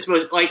thing that's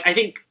most, I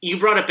think you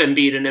brought up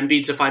Embiid, and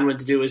Embiid's a fine one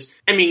to do is,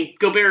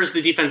 Gobert is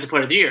the defensive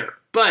player of the year.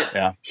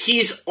 But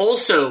he's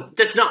also,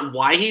 that's not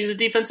why he's the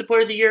defensive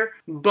player of the year,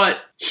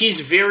 but he's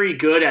very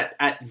good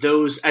at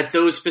those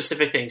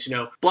specific things,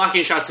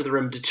 blocking shots at the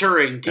rim,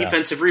 deterring,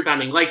 defensive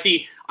rebounding,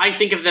 I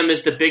think of them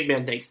as the big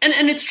man things.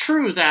 And it's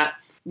true that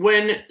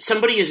when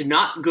somebody is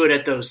not good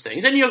at those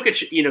things, and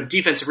Jokic,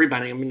 defensive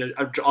rebounding,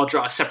 I'll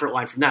draw a separate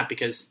line from that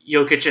because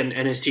Jokic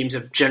and his teams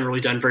have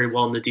generally done very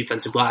well in the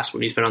defensive glass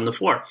when he's been on the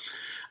floor.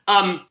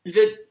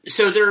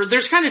 So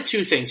there's kind of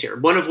two things here,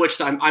 one of which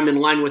I'm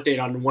in line with Nate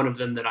on, one of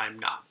them that I'm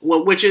not.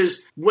 Well, which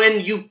is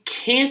when you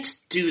can't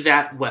do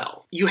that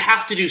well, you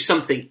have to do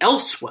something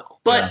else well.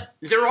 But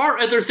there are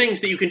other things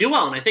that you can do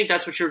well, and I think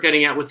that's what you're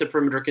getting at with the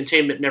perimeter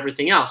containment and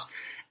everything else.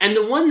 And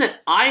the one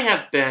that I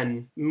have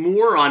been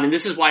more on, and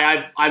this is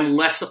why I'm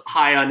less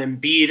high on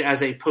Embiid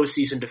as a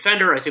postseason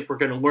defender. I think we're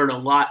going to learn a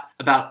lot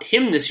about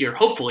him this year,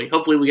 hopefully.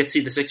 Hopefully we get to see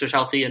the Sixers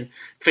healthy and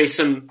face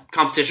some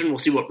competition. We'll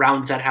see what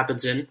round that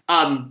happens in.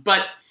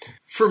 But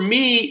for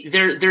me,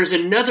 there's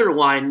another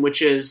line,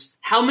 which is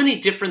how many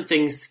different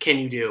things can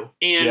you do,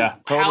 and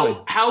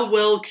how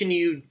well can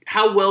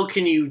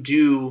you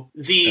do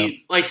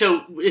the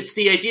so it's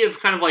the idea of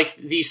kind of like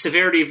the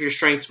severity of your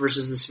strengths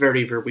versus the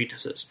severity of your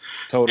weaknesses.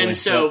 Totally. And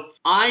so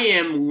I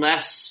am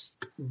less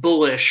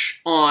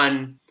bullish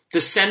on the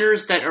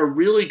centers that are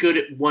really good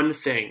at one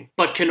thing,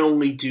 but can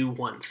only do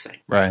one thing.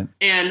 Right.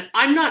 And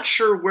I'm not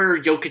sure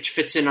where Jokic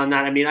fits in on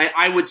that. I mean,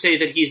 I would say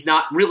that he's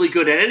not really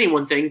good at any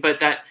one thing,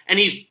 and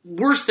he's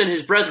worse than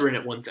his brethren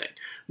at one thing.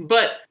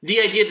 But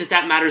the idea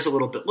that matters a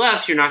little bit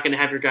less, you're not going to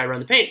have your guy around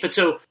the paint. But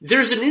so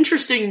there's an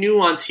interesting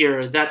nuance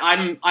here that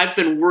I've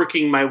been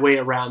working my way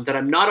around, that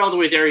I'm not all the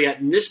way there yet.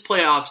 And this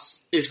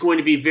playoffs is going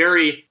to be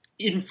very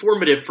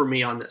informative for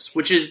me on this,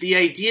 which is the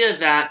idea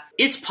that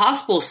it's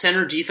possible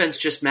center defense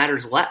just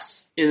matters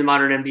less in the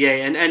modern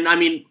NBA. And I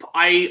mean,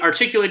 I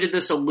articulated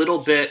this a little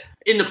bit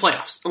in the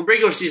playoffs. The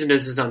regular season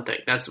is its own thing.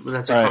 That's a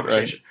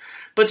conversation. Right.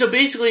 But so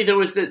basically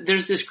there's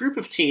this group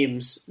of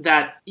teams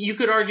that you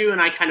could argue,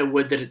 and I kind of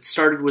would, that it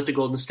started with the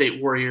Golden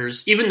State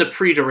Warriors, even the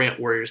pre-Durant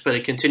Warriors, but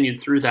it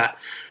continued through that,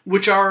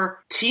 which are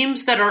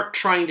teams that aren't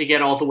trying to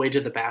get all the way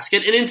to the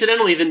basket. And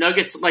incidentally, the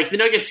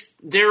Nuggets,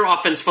 their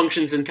offense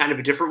functions in kind of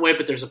a different way,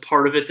 but there's a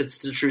part of it that's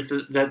the truth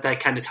that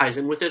kind of ties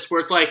in with this, where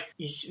it's like,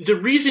 the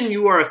reason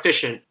you are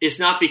efficient is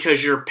not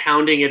because you're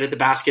pounding it at the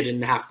basket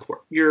in the half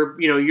court.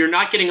 You're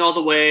not getting all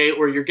the way,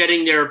 or you're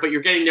getting there, but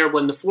you're getting there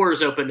when the floor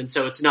is open, and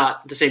so it's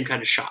not the same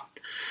kind of shot.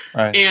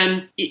 Right.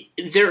 And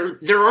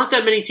there aren't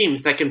that many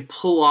teams that can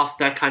pull off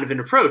that kind of an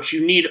approach.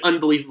 You need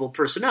unbelievable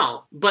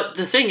personnel. But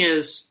the thing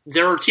is,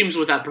 there are teams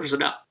without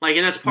personnel.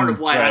 And that's part of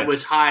why I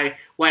was high,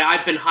 why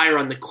I've been higher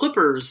on the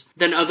Clippers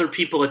than other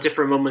people at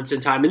different moments in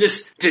time. And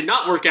this did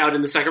not work out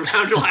in the second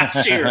round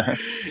last year,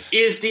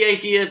 is the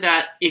idea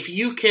that if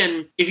you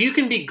can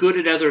be good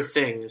at other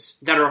things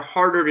that are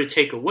harder to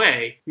take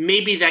away,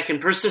 maybe that can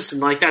persist.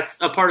 And that's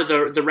a part of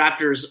the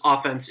Raptors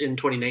offense in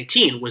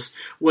 2019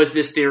 was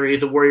this theory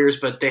of the Warriors,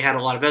 but they had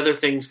a lot of other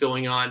things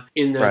going on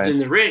in the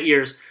Durant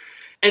years.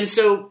 And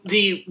so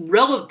the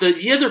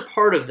other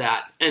part of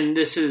that, and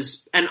this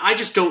is, and I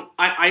just don't,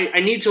 I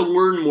need to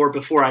learn more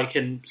before I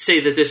can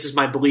say that this is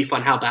my belief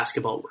on how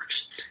basketball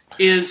works,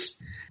 is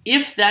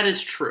if that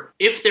is true,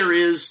 if there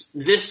is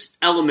this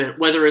element,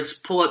 whether it's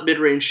pull-up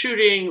mid-range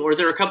shooting, or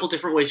there are a couple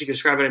different ways you can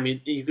describe it. I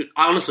mean, you could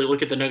honestly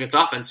look at the Nuggets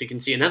offense, you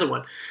can see another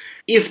one.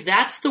 If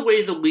that's the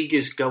way the league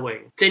is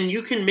going, then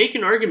you can make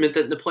an argument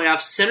that in the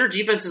playoffs, center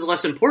defense is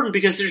less important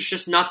because there's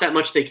just not that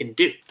much they can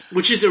do,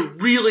 which is a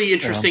really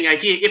interesting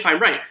idea if I'm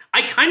right.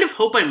 I kind of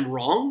hope I'm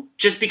wrong,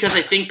 just because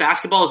I think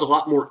basketball is a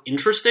lot more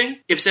interesting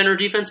if center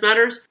defense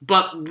matters,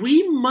 but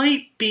we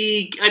might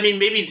be, I mean,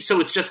 maybe so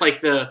it's just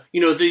like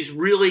these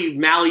really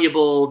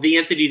malleable, the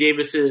Anthony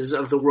Davises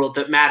of the world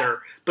that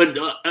matter, but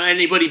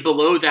anybody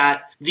below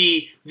that,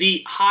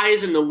 the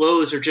highs and the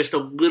lows are just a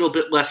little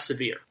bit less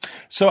severe.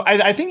 So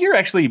I think you're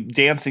actually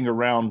dancing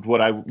around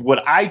what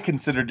I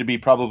consider to be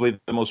probably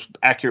the most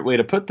accurate way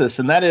to put this,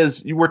 and that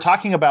is we're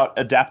talking about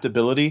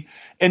adaptability,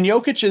 and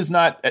Jokic is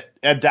not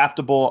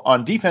adaptable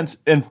on defense,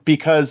 and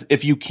because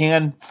if you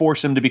can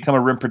force him to become a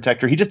rim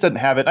protector, he just doesn't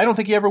have it. I don't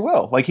think he ever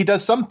will. Like, he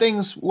does some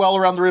things well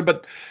around the rim,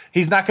 but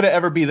he's not going to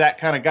ever be that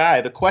kind of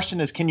guy. The question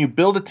is, can you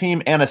build a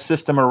team and a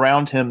system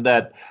around him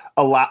that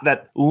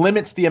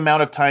limits the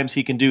amount of times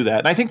he can do that?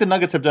 And I think the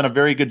Nuggets have done a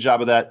very good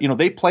job of that.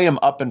 They play him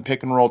up and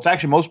pick and roll. It's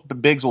actually most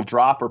bigs will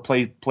drop or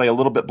play a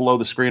little bit below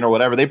the screen or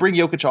whatever. They bring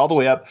Jokic all the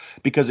way up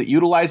because it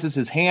utilizes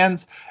his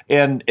hands,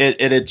 and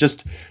it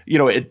just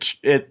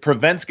it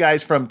prevents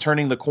guys from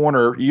turning the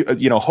corner,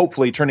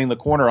 hopefully turning the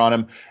corner on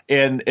him,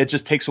 and it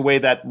just takes away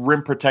that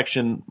rim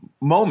protection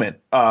moment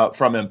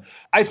from him.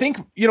 I think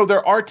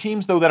there are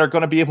teams though that are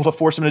going to be able to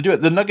force him to do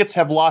it. The Nuggets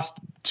have lost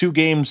 2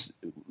 games.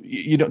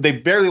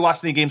 They've barely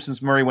lost any games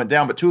since Murray went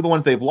down, but 2 of the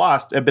ones they've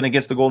lost have been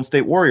against the Golden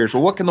State Warriors.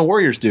 Well, what can the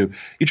Warriors do?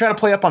 You try to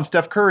play up on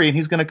Steph Curry, and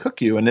he's going to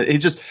cook you. And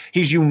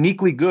he's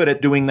uniquely good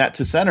at doing that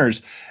to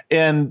centers.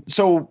 And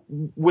so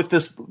with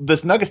this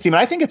Nuggets team, and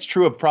I think it's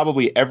true of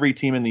probably every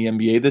team in the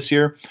NBA this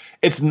year.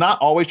 It's not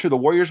always true. The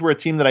Warriors were a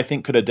team that I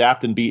think could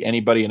adapt and beat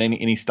anybody in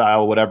any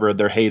style, whatever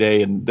their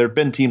heyday. And there have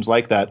been teams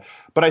like that.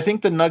 But I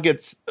think the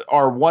Nuggets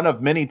are one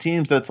of many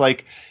teams that's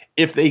like,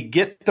 if they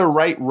get the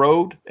right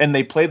road and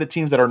they play the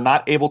teams that are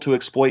not able to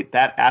exploit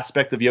that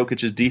aspect of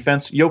Jokic's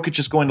defense, Jokic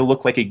is going to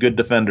look like a good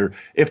defender.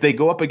 If they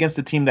go up against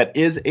a team that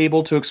is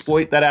able to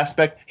exploit that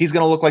aspect, he's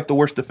going to look like the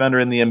worst defender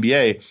in the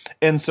NBA.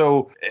 And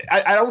so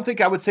I don't think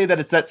I would say that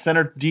it's that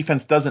center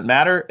defense doesn't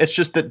matter. It's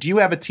just that, do you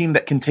have a team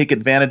that can take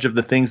advantage of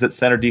the things that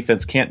center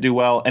defense can't do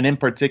well? And in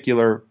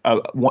particular,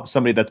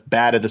 somebody that's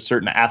bad at a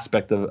certain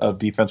aspect of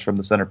defense from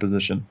the center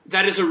position.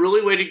 That is a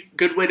really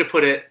good way to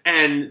put it.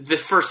 And the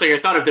first thing I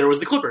thought of there was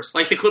the Clippers.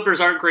 Like, the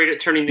Clippers aren't great at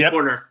turning the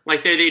corner.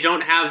 Like, they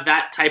don't have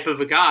that type of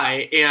a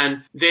guy.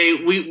 And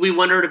we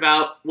wondered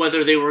about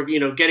whether they were,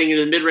 getting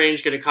into the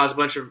mid-range, going to cause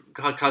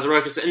a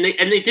ruckus. And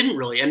they didn't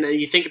really. And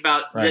you think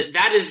about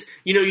that is,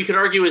 you could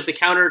argue is the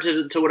counter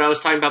to what I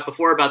was talking about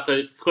before about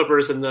the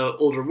Clippers and the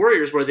older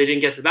Warriors, where they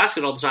didn't get to the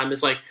basket all the time.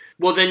 It's like,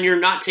 well, then you're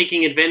not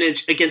taking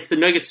advantage against the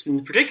Nuggets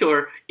in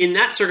particular. In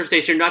that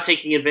circumstance, you're not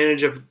taking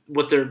advantage of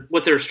what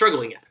they're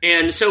struggling at.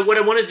 And so what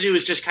I wanted to do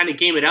is just kind of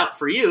game it out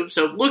for you.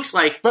 So it looks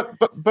like,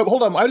 but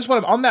hold on, I just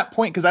want to, on that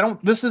point, because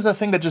this is a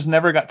thing that just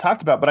never got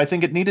talked about, but I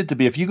think it needed to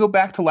be. If you go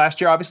back to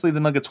last year, obviously the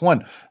Nuggets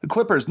won. The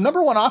Clippers,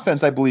 number 1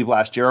 offense, I believe,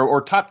 last year,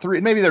 or top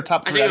 3. Maybe they're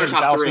top 3. I think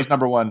Dallas was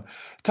number 1.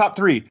 Top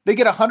 3. They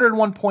get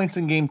 101 points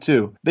in game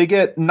 2. They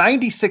get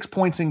 96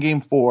 points in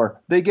game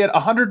 4. They get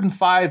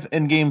 105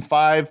 in game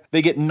 5.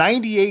 They get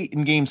 98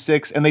 in game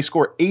 6, and they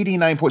score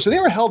 89 points. So they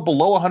were held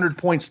below 100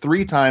 points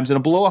 3 times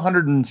and below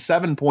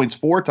 107 points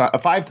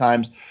 5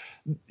 times.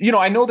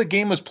 I know the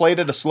game was played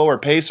at a slower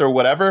pace or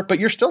whatever, but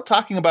you're still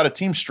talking about a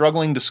team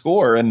struggling to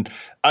score. And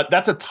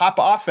that's a top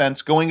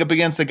offense going up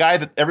against a guy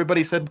that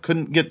everybody said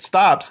couldn't get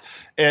stops,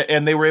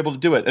 and they were able to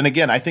do it. And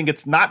again, I think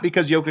it's not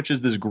because Jokic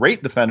is this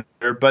great defender,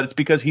 but it's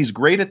because he's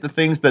great at the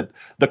things that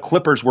the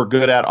Clippers were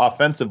good at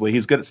offensively.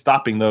 He's good at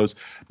stopping those.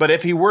 But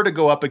if he were to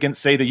go up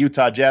against, say, the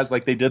Utah Jazz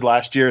like they did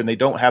last year, and they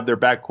don't have their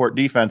backcourt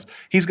defense,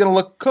 he's going to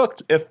look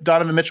cooked if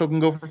Donovan Mitchell can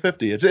go for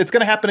 50. It's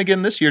going to happen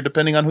again this year,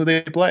 depending on who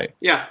they play.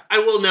 Yeah, I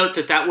will note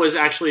that was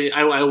actually,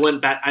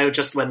 I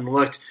just went and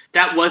looked.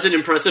 That was an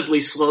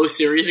impressively slow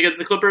series against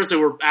the Clippers. They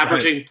were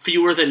averaging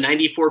fewer than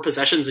 94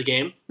 possessions a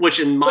game, which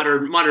in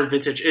modern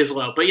vintage is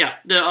low. But yeah,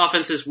 the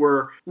offenses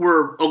were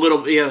a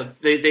little,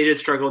 they did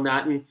struggle in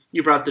that, and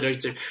you brought up the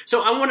Nuggets too.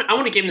 So I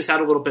want to game this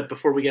out a little bit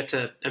before we get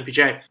to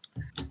MPJ.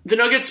 The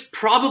Nuggets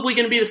probably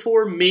going to be the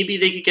 4. Maybe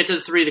they could get to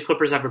the 3. The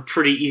Clippers have a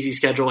pretty easy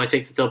schedule. I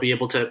think that they'll be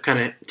able to kind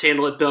of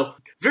handle it, though.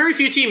 Very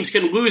few teams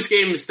can lose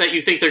games that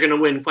you think they're going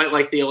to win, quite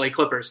like the LA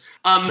Clippers.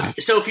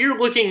 So if you're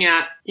looking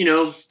at,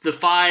 the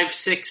 5,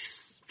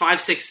 6,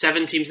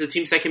 7 teams, the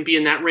teams that can be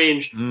in that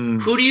range,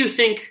 who do you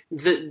think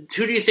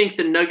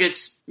the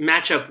Nuggets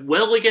match up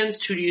well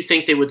against? Who do you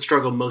think they would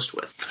struggle most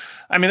with?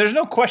 I mean, there's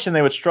no question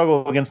they would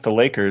struggle against the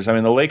Lakers. I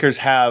mean, the Lakers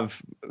have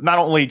not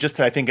only just,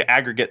 I think,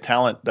 aggregate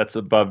talent that's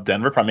above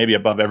Denver, probably maybe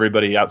above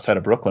everybody outside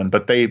of Brooklyn,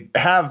 but they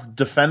have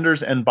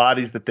defenders and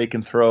bodies that they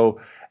can throw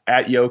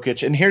at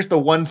Jokic. And here's the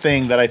one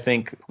thing that I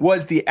think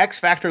was the X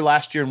factor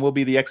last year and will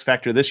be the X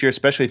factor this year,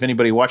 especially if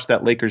anybody watched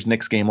that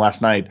Lakers-Knicks game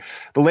last night.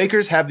 The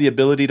Lakers have the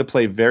ability to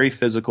play very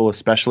physical,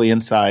 especially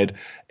inside,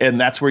 and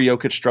that's where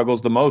Jokic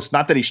struggles the most.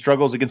 Not that he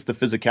struggles against the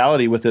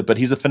physicality with it, but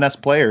he's a finesse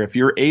player. If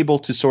you're able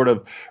to sort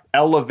of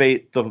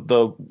elevate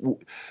the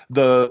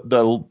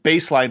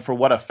baseline for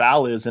what a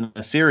foul is in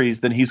a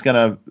series, then he's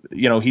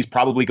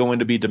probably going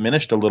to be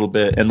diminished a little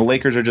bit. And the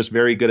Lakers are just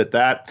very good at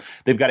that.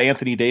 They've got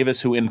Anthony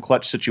Davis, who in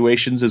clutch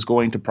situations is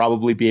going to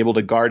probably be able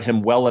to guard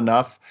him well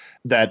enough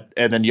that,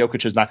 and then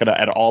Jokic is not going to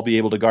at all be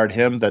able to guard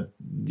him, that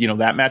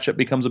that matchup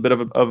becomes a bit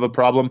of a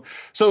problem.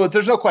 So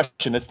there's no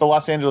question it's the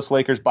Los Angeles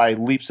Lakers by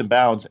leaps and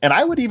bounds. And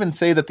I would even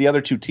say that the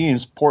other two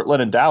teams,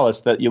 Portland and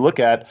Dallas, that you look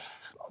at,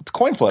 it's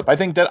coin flip. I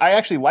think that I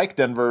actually like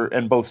Denver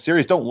in both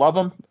series. Don't love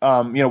them.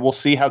 We'll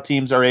see how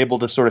teams are able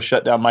to sort of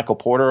shut down Michael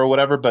Porter or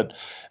whatever. But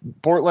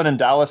Portland and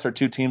Dallas are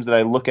two teams that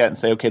I look at and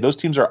say, okay, those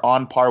teams are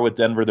on par with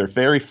Denver. They're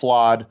very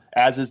flawed,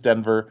 as is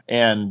Denver.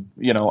 And,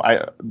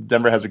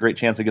 Denver has a great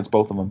chance against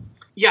both of them.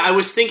 Yeah, I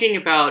was thinking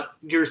about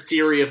your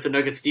theory of the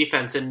Nuggets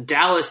defense, and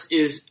Dallas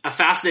is a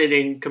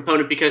fascinating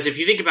component because if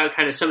you think about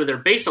kind of some of their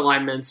base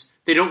alignments,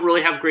 they don't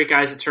really have great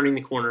guys at turning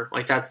the corner.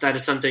 Like that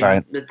is something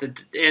right.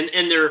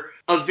 And they're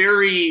a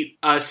very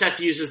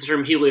Seth uses the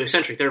term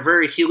heliocentric. They're a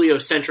very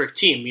heliocentric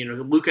team.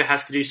 Luka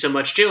has to do so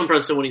much. Jalen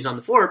Brunson when he's on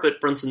the floor, but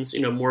Brunson's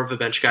more of a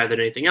bench guy than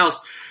anything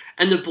else.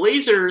 And the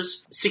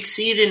Blazers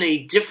succeed in a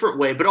different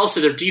way, but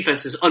also their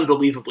defense is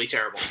unbelievably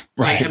terrible.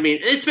 Right.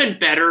 It's been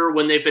better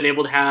when they've been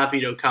able to have,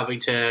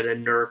 Covington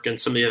and Nurk and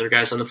some of the other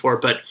guys on the floor.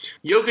 But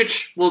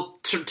Jokic will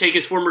take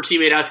his former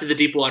teammate out to the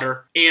deep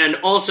water. And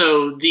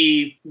also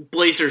the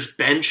Blazers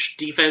bench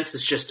defense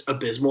is just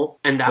abysmal.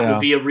 And that would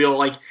be a real,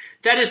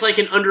 that is like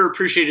an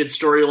underappreciated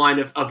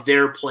storyline of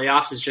their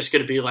playoffs is just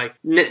going to be like,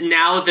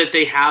 now that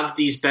they have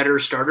these better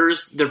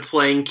starters, they're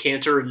playing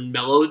Cantor and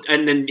Melo,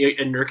 and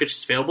Nurkic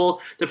is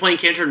available. They're playing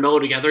Cantor and Melo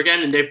together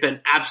again, and they've been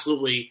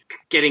absolutely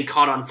getting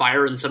caught on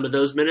fire in some of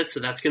those minutes, so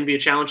that's going to be a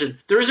challenge. And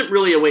there isn't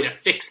really a way to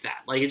fix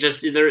that.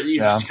 Just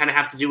kind of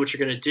have to do what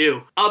you're going to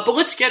do. But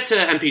let's get to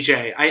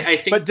MPJ. I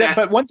think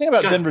but one thing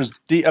about Denver's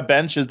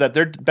bench is that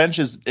their bench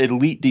is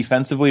elite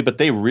defensively, but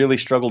they really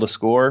struggle to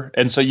score.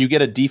 And so you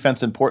get a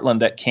defense in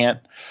Portland that can't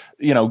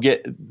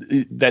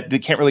that they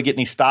can't really get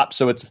any stops.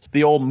 So it's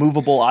the old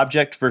movable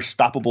object for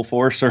stoppable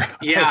force or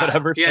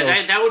whatever.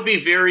 Yeah, that would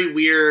be very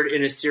weird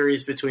in a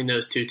series between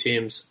those two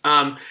teams.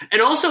 And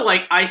also,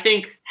 I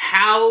think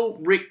how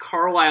Rick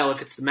Carlisle,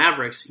 if it's the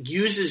Mavericks,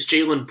 uses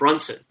Jalen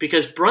Brunson,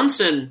 because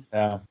Brunson,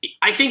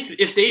 I think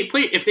if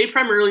they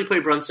primarily play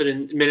Brunson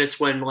in minutes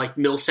when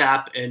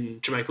Millsap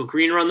and JaMychal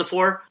Green are on the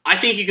floor, I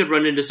think he could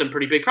run into some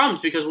pretty big problems,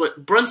 because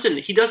Brunson,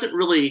 he doesn't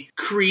really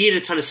create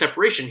a ton of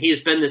separation. He has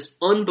been this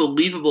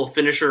unbelievable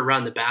finisher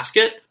around the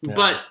basket,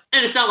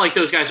 and it's not like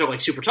those guys are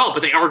super tall,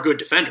 but they are good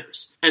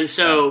defenders. And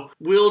so,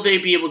 will they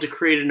be able to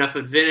create enough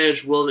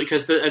advantage?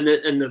 Because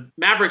the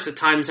Mavericks at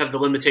times have the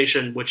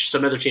limitation, which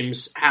some other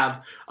teams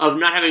have, of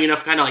not having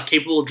enough kind of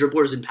capable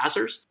dribblers and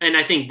passers. And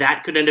I think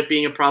that could end up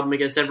being a problem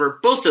against Denver.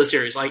 Both those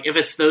series, if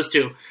it's those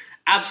two,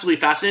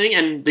 absolutely fascinating.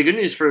 And the good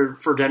news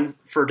for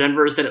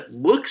Denver is that it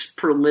looks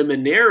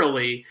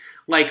preliminarily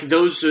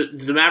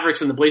the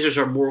Mavericks and the Blazers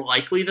are more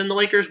likely than the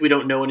Lakers. We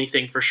don't know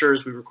anything for sure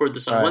as we record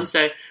this on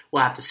Wednesday.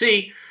 We'll have to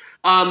see.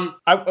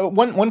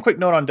 One quick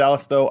note on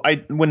Dallas, though.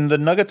 When the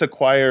Nuggets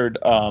acquired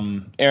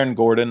Aaron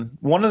Gordon,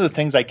 one of the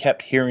things I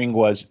kept hearing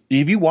was,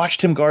 have you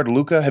watched him guard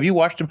Luka? Have you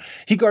watched him?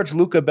 He guards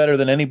Luka better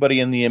than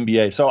anybody in the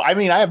NBA. So, I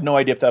have no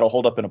idea if that'll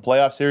hold up in a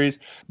playoff series,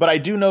 but I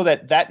do know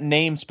that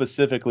name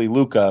specifically,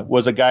 Luka,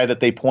 was a guy that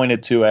they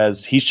pointed to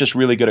as he's just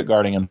really good at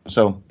guarding him.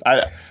 So,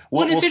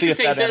 it's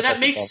interesting. That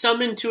makes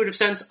some intuitive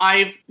sense.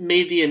 I've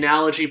made the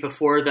analogy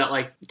before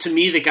that, to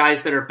me, the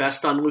guys that are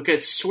best on Luka,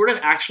 it's sort of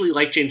actually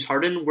like James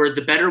Harden, where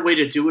the better way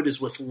to do it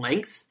is with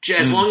length,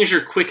 as long as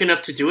you're quick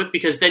enough to do it,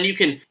 because then you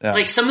can,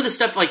 some of the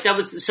stuff, that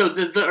was, so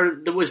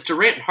there was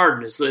Durant and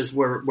Harden is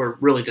where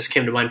really this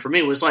came to mind for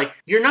me, was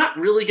you're not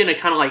really going to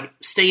kind of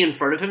stay in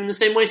front of him in the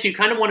same way, so you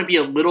kind of want to be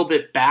a little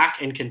bit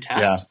back and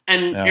contest.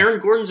 Aaron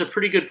Gordon's a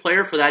pretty good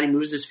player for that. He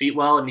moves his feet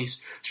well, and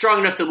he's strong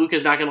enough that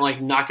Luka's not going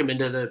to knock him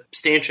into the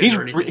stanchion.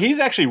 He's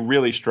actually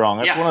really strong.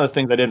 That's one of the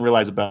things I didn't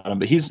realize about him.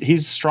 But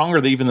he's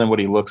stronger even than what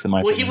he looks, in my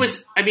opinion. He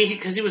was.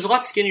 Because he was a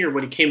lot skinnier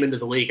when he came into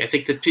the league. I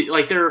think that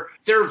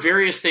there are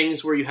various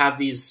things where you have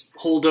these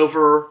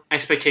holdover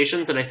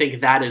expectations, and I think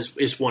that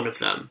is one of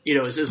them.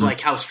 Is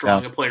how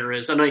strong a player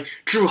is. And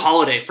Drew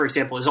Holiday, for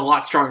example, is a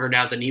lot stronger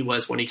now than he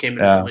was when he came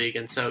into the league.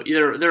 And so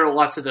there are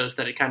lots of those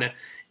that it kind of.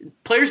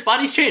 Players'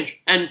 bodies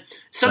change, and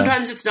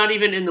sometimes it's not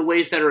even in the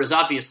ways that are as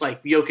obvious,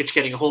 like Jokic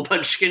getting a whole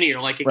bunch skinnier.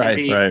 It can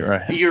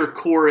be your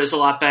core is a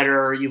lot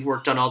better, you've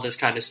worked on all this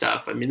kind of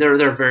stuff.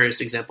 There are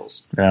various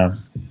examples. Yeah.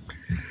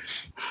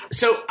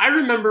 So I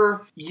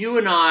remember you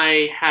and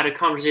I had a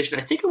conversation,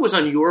 I think it was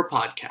on your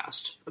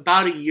podcast,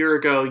 about a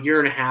year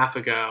and a half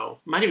ago.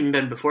 Might have even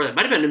been before that.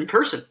 Might have been in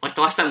person,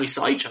 the last time we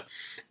saw each other.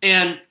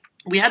 And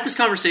we had this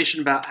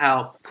conversation about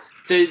how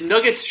the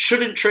Nuggets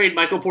shouldn't trade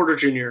Michael Porter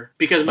Jr.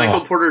 because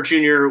Michael Porter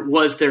Jr.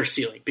 was their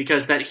ceiling.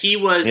 Because that he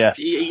was, I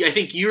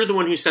think you're the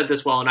one who said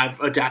this well, and I've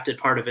adapted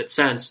part of it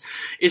since,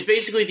 is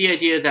basically the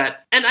idea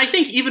that, and I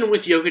think even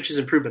with Jokic's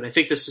improvement, I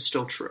think this is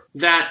still true,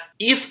 that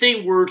if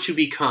they were to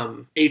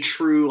become a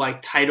true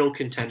like title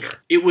contender,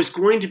 it was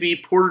going to be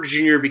Porter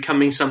Jr.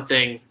 becoming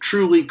something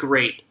truly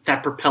great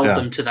that propelled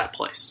them to that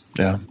place.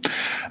 Yeah.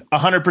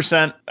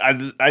 100%.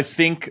 I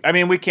think, I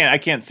mean, I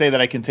can't say that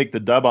I can take the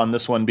dub on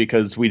this one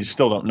because we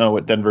still don't know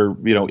what Denver,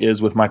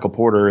 is with Michael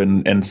Porter.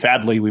 And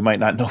sadly, we might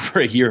not know for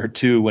a year or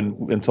two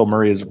until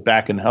Murray is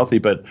back and healthy.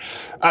 But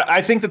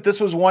I think that this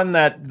was one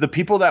that the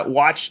people that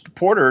watched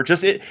Porter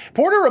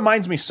Porter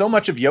reminds me so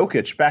much of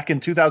Jokic back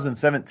in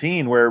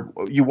 2017, where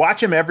you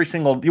watch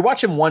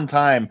him one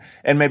time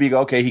and maybe you go,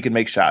 okay, he can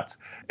make shots.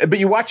 But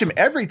you watch him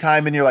every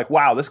time and you're like,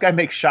 wow, this guy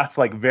makes shots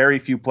like very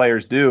few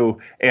players do.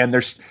 And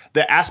there's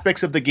the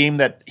aspects of the game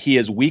that he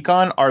is weak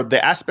on are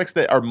the aspects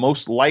that are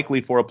most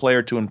likely for a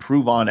player to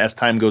improve on as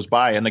time goes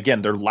by. And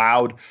again, they're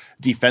loud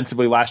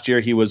defensively. Last year,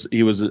 he was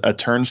a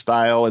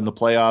turnstile in the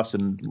playoffs,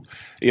 and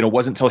it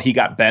wasn't until he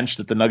got benched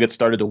that the Nuggets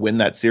started to win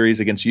that series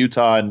against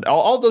Utah. And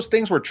all those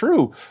things were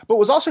true. But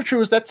what's also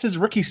true is that's his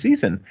rookie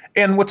season.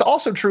 And what's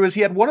also true is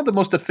he had one of the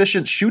most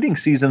efficient shooting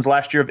seasons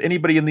last year of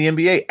anybody in the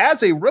NBA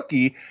as a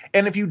rookie.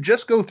 And if you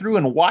just go through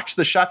and watch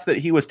the shots that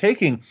he was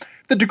taking,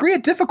 the degree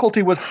of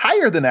difficulty was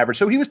higher than average.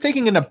 So he was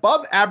taking an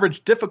above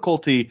average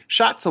difficulty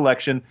shot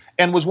selection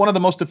and was one of the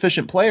most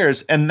efficient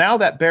players. And now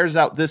that bears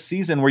out this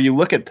season, where you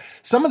look at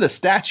some of the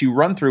stats you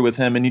run through with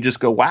him and you just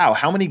go, wow,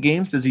 how many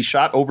games does he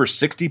shot over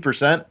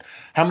 60%?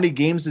 How many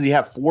games does he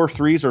have 4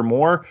 threes or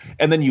more?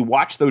 And then you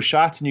watch those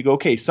shots and you go,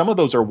 okay, some of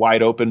those are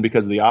wide open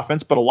because of the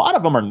offense, but a lot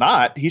of them are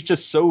not. He's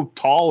just so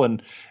tall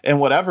and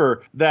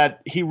whatever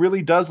that he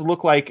really does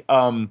look like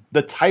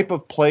the type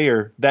of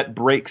player that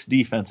breaks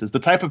defenses. The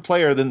type of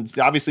player, then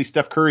obviously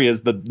Steph Curry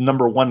is the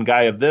number one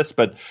guy of this,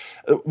 but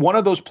one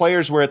of those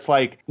players where it's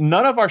like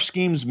none of our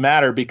schemes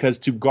matter because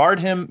to guard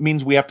him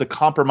means we have to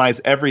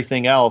compromise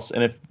everything else.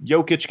 And if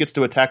Jokic gets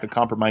to attack a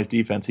compromised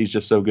defense, he's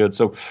just so good.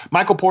 So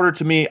Michael Porter,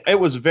 to me, it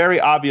was very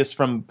obvious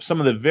from some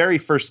of the very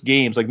first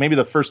games, like maybe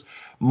the first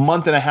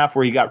month and a half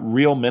where he got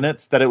real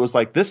minutes, that it was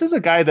like, this is a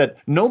guy that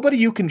nobody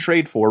you can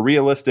trade for,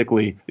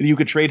 realistically, you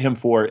could trade him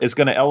for, is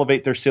going to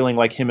elevate their ceiling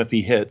like him if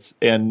he hits.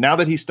 And now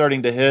that he's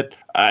starting to hit,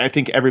 I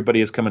think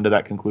everybody is coming to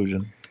that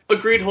conclusion.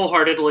 Agreed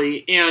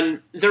wholeheartedly.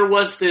 And there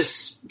was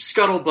this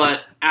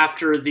scuttlebutt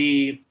after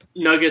the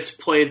Nuggets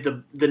played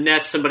the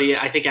Nets. Somebody,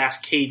 I think,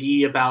 asked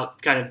KD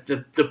about kind of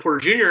the Porter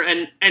Jr.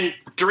 And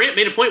Durant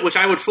made a point, which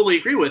I would fully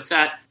agree with,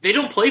 that they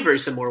don't play very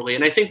similarly.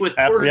 And I think with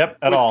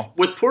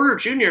Porter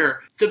Jr.,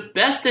 the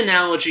best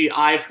analogy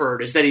I've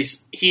heard is that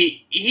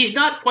he's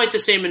not quite the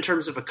same in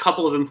terms of a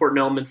couple of important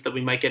elements that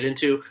we might get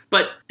into,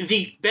 but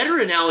the better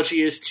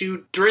analogy is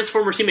to Durant's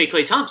former teammate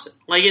Klay Thompson,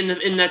 like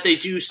in that they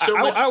do so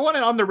much. I want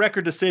it on the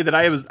record to say that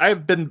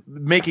I've been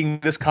making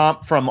this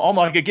comp from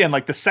almost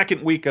like the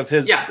second week of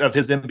his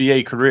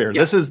NBA career.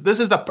 Yeah.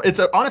 It's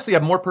honestly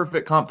a more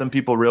perfect comp than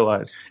people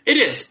realize. It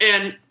is,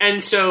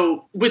 and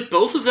so with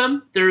both of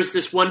them, there's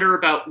this wonder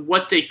about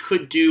what they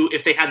could do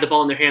if they had the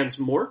ball in their hands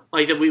more,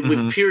 like that we've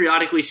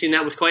periodically seen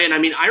that with Klay. And I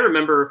mean, I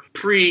remember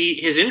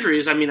pre his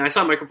injuries, I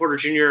saw Michael Porter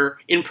Jr.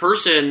 in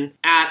person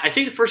I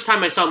think the first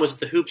time I saw him was at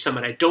the Hoop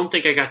Summit. I don't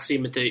think I got to see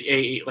him at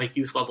the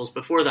youth levels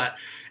before that.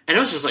 And I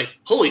was just like,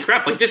 holy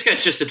crap, like this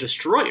guy's just a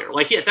destroyer.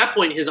 Like at that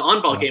point, his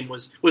on-ball game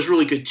was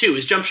really good too.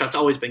 His jump shot's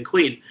always been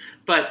clean.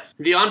 But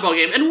the on-ball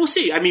game, and we'll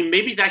see. I mean,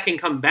 maybe that can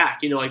come back.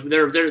 Like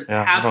there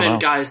have been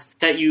guys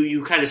that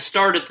you kind of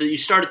start at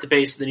the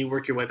base and then you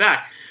work your way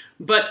back.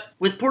 But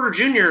with Porter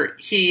Jr.,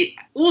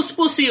 we'll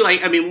see.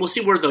 We'll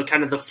see where the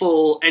kind of the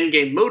full end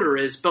game motor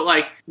is. But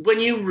like when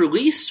you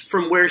release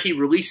from where he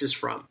releases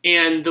from,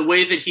 and the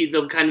way that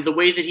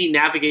he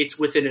navigates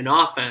within an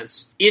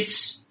offense,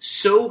 it's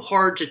so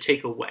hard to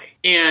take away.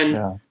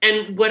 And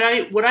what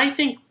I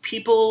think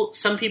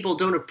some people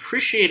don't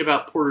appreciate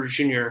about Porter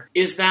Jr.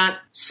 is that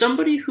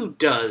somebody who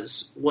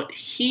does what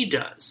he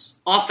does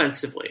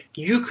offensively,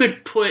 you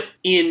could put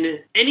in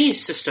any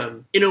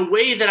system in a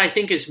way that I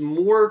think is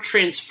more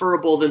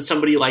transferable than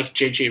somebody like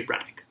JJ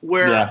Redick,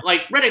 where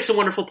like Redick's a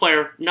wonderful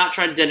player, not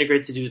trying to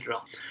denigrate the dude at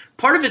all.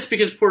 Part of it's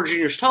because Porter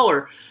Jr. is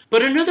taller,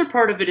 but another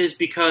part of it is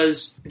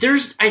because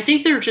I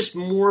think there are just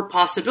more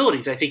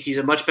possibilities. I think he's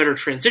a much better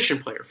transition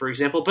player, for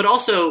example, but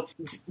also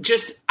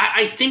just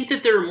I think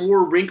that there are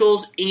more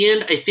wrinkles,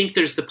 and I think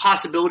there's the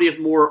possibility of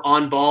more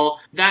on ball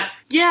that,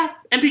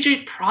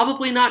 MPJ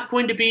probably not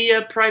going to be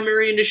a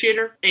primary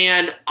initiator,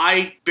 and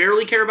I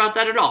barely care about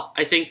that at all.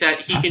 I think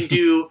that he can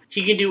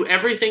do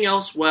everything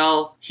else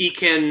well. He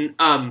can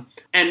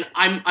and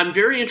I'm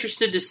very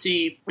interested to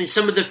see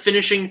some of the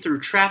finishing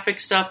through traffic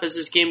stuff as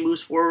this game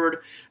moves forward.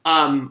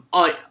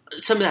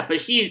 some of that, but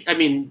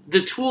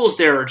the tools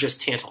there are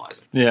just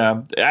tantalizing.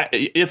 Yeah,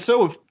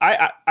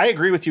 I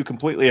agree with you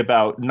completely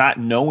about not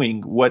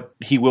knowing what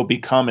he will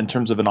become in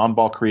terms of an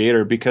on-ball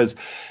creator, because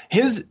he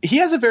has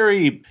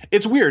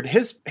it's weird.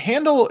 His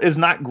handle is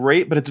not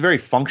great, but it's very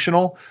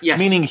functional. Yes.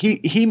 Meaning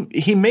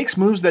he makes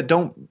moves that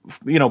don't,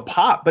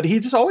 pop, but he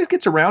just always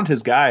gets around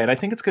his guy. And I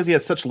think it's because he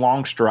has such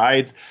long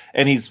strides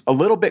and he's a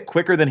little bit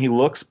quicker than he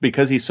looks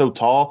because he's so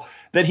tall,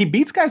 that he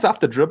beats guys off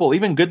the dribble,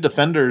 even good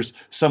defenders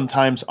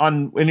sometimes,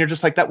 and you're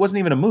just like, that wasn't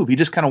even a move. He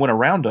just kind of went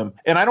around him.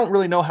 And I don't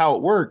really know how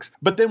it works.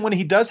 But then when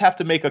he does have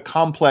to make a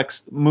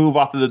complex move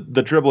off of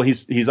the dribble,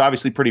 he's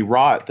obviously pretty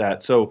raw at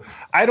that. So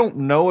I don't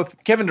know if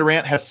Kevin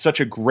Durant has such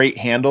a great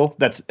handle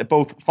that's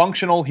both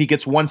functional. He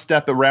gets one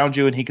step around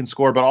you and he can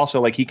score, but also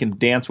like he can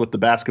dance with the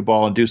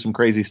basketball and do some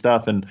crazy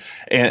stuff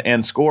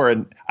and score.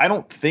 And I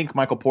don't think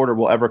Michael Porter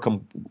will ever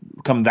come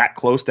that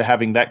close to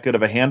having that good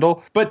of a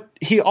handle. But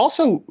he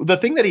also, the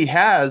thing that he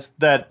has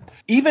that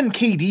even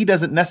KD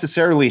doesn't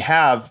necessarily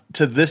have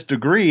to this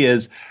degree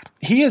is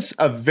he is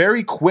a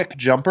very quick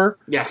jumper.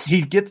 Yes.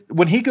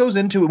 When he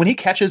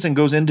catches and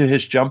goes into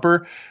his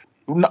jumper,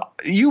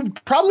 you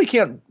probably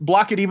can't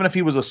block it even if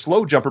he was a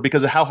slow jumper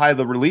because of how high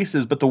the release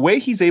is. But the way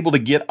he's able to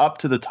get up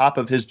to the top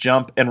of his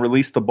jump and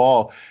release the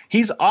ball,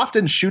 he's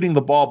often shooting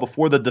the ball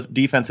before the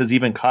defense has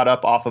even caught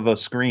up off of a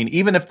screen,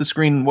 even if the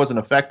screen wasn't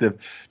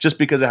effective, just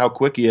because of how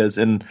quick he is.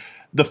 And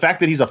the fact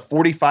that he's a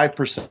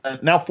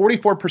 45%, now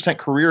 44%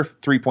 career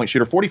 3-point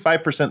shooter,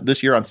 45%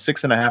 this year on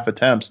 6.5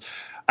 attempts.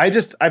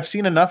 I've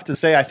seen enough to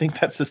say I think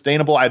that's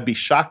sustainable. I'd be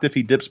shocked if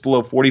he dips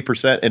below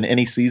 40% in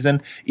any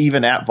season,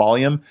 even at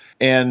volume.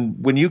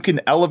 And when you can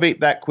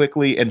elevate that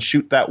quickly and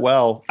shoot that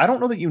well, I don't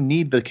know that you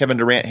need the Kevin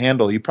Durant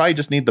handle. You probably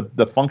just need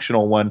the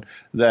functional one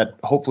that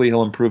hopefully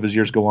he'll improve as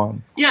years go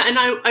on. Yeah, and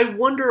I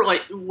wonder,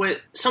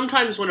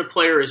 sometimes when a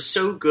player is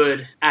so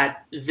good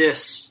at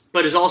this,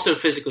 but is also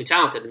physically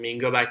talented,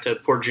 go back to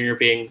Porter Jr.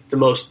 being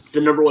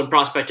the number one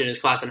prospect in his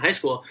class in high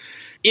school,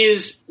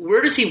 is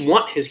where does he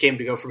want his game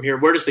to go from here?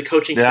 Where does the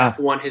coaching staff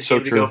want his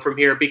game to go from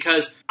here?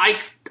 Because I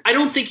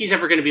don't think he's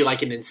ever going to be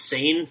like an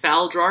insane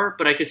foul drawer,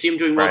 but I could see him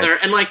doing well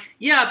there. And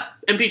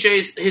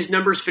MPJ's, his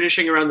numbers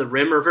finishing around the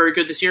rim are very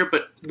good this year,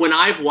 but when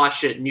I've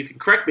watched it, and you can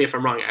correct me if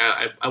I'm wrong,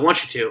 I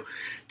want you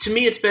to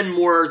me it's been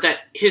more that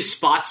his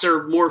spots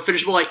are more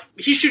finishable. Like,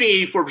 he's shooting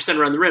 84%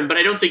 around the rim, but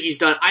I don't think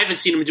I haven't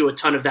seen him do a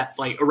ton of that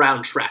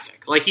around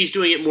traffic. Like, he's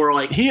doing it more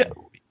like...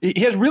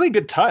 He has really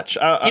good touch.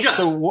 He does.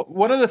 So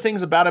one of the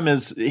things about him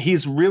is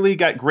he's really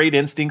got great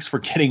instincts for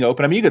getting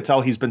open. You could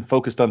tell he's been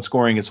focused on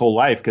scoring his whole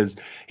life because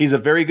he's a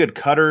very good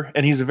cutter,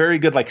 and he's a very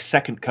good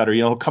second cutter.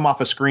 He'll come off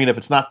a screen. If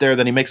it's not there,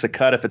 then he makes a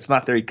cut. If it's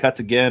not there, he cuts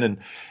again. And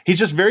he's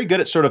just very good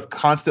at sort of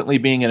constantly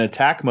being in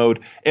attack mode.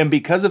 And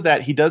because of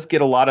that, he does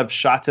get a lot of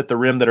shots at the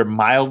rim that are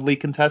mildly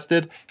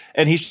contested.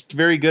 And he's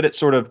very good at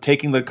sort of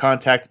taking the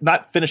contact,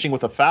 not finishing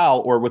with a foul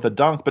or with a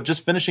dunk, but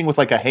just finishing with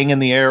a hang in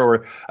the air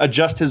or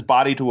adjust his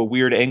body to a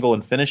weird angle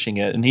and finishing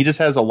it. And he just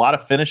has a lot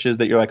of finishes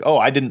that you're like, oh,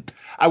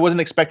 I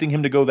wasn't expecting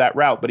him to go that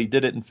route, but he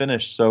did it and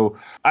finished. So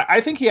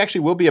I think he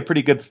actually will be a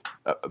pretty good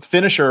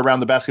finisher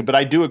around the basket, but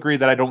I do agree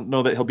that I don't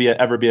know that he'll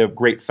ever be a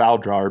great foul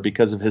drawer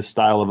because of his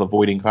style of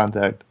avoiding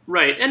contact.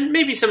 Right. And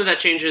maybe some of that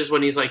changes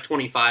when he's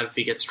 25, if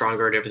he gets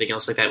stronger and everything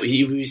else like that.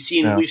 We've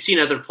seen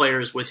other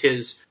players with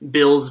his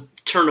build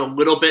turn a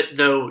little bit,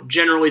 though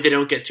generally they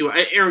don't get to.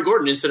 Aaron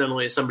Gordon,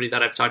 incidentally, is somebody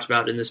that I've talked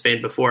about in this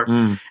vein before.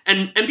 And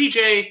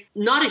MPJ,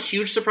 not a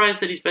huge surprise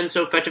that he's been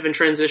so effective in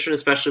transition,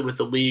 especially with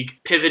the league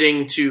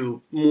pivoting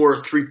to more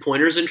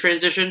three-pointers in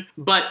transition.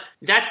 But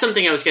that's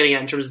something I was getting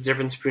at in terms of the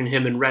difference between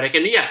him and Redick.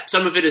 And yeah,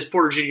 some of it is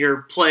Porter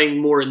Jr.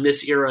 playing more in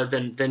this era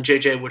than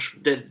JJ, which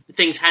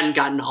things hadn't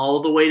gotten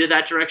all the way to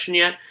that direction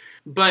yet.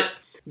 But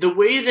the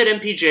way that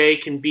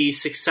MPJ can be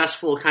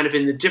successful kind of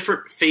in the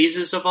different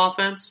phases of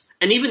offense,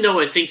 and even though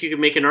I think you could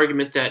make an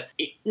argument that,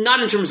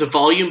 not in terms of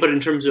volume, but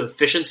in terms of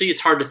efficiency, it's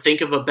hard to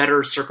think of a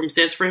better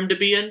circumstance for him to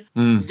be in.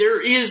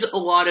 There is a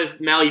lot of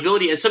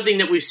malleability, and something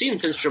that we've seen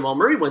since Jamal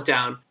Murray went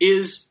down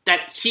is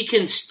that he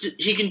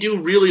can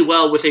do really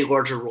well with a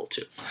larger role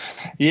too.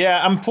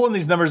 Yeah, I'm pulling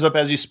these numbers up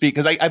as you speak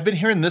because I've been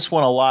hearing this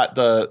one a lot.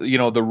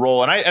 The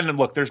role, and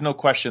look, there's no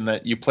question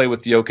that you play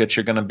with Jokic,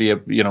 you're going to be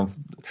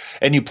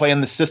and you play in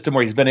the system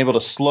where he's been able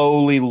to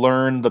slowly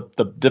learn the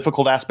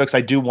difficult aspects.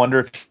 I do wonder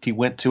if he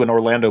went to an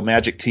Orlando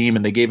Magic team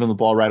and they gave him the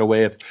ball right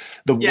away. If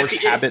the worst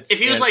habits, if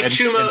he was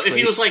if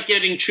he was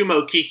getting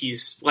Chumo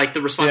Kiki's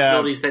the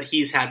responsibilities that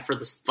he's had for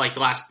the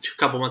last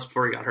couple months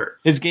before he got hurt,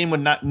 his game would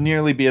not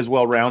nearly be as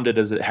well rounded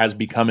as it has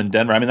become in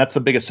Denver. That's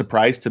the biggest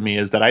surprise to me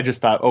is that I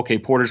just thought, okay,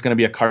 Porter's going to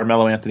be a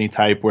Carmelo Anthony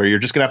type where you're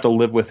just going to have to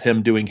live with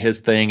him doing his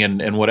thing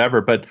and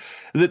whatever. But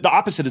the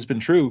opposite has been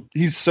true.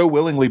 He's so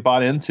willingly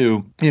bought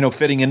into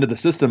fitting into the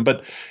system.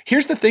 But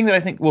here's the thing that I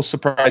think will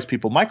surprise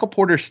people. Michael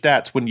Porter's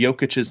stats when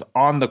Jokic is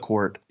on the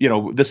court,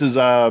 this is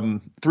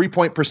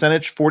 3-point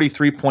percentage,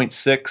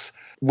 43.6.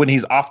 when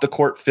he's off the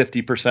court,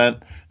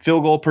 50%.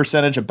 Field goal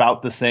percentage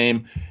about the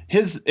same.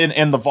 His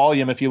and the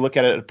volume, if you look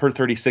at it per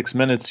 36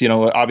 minutes,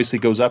 obviously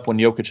goes up when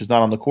Jokic is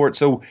not on the court.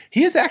 So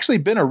he has actually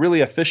been a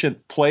really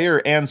efficient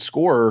player and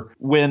scorer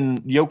when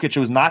Jokic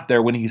was not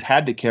there, when he's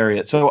had to carry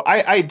it. So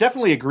I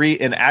definitely agree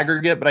in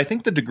aggregate, but I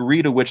think the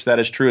degree to which that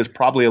is true is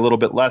probably a little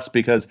bit less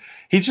because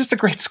he's just a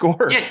great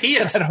scorer. Yeah, he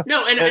is. And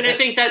I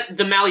think that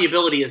the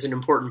malleability is an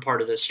important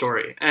part of this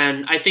story.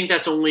 And I think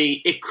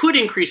it could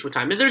increase with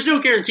time. And there's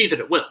no guarantee that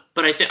it will.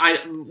 But I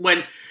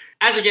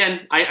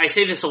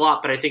say this a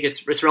lot, but I think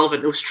it's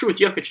relevant. It was true with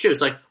Jokic too.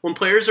 It's like when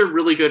players are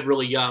really good,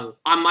 really young,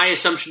 my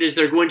assumption is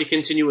they're going to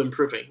continue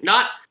improving.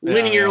 Not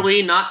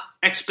linearly, not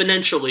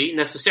exponentially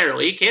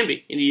necessarily. It can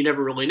be. You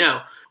never really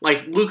know.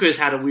 Like Luka's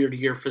had a weird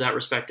year for that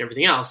respect and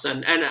everything else.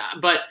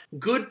 But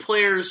good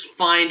players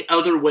find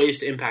other ways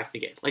to impact the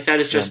game. Like that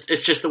is just,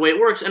 it's just the way it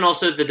works. And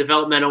also the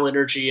developmental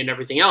energy and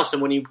everything else.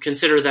 And when you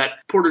consider that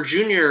Porter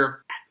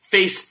Jr.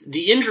 faced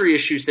the injury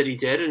issues that he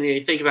did, and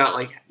you think about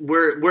like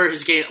where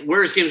his game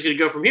is going to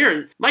go from here.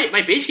 And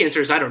my basic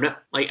answer is I don't know.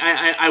 Like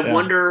I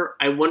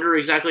wonder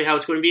exactly how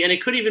it's going to be, and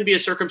it could even be a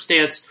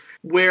circumstance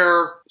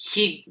where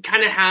he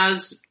kind of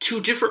has two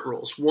different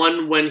roles.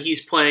 One when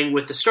he's playing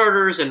with the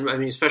starters, and I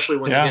mean especially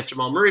when they get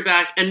Jamal Murray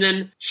back, and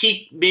then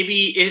he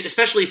maybe,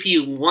 especially if he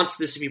wants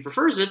this, if he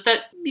prefers it,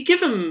 that you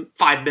give him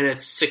 5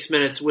 minutes, 6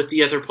 minutes with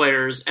the other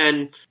players,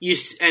 and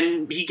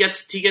he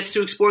gets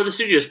to explore the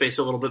studio space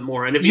a little bit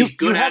more. And if he's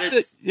good at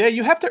it,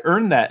 you have to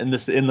earn that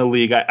in the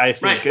league. I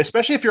think, right.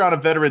 Especially if you're on a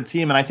veteran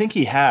team, and I think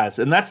he has,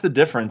 and that's the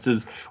difference.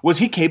 Was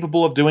he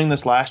capable of doing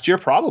this last year?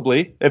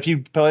 Probably. If you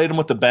played him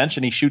with the bench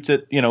and he shoots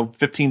it,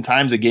 15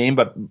 times a game,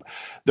 but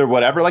they're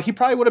whatever. Like he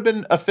probably would have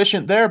been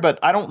efficient there, but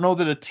I don't know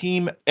that a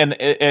team and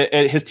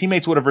his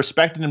teammates would have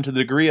respected him to the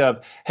degree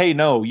of, hey,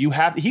 no,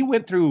 he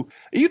went through.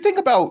 You think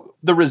about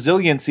the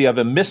resiliency of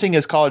him missing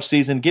his college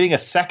season, getting a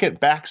second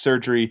back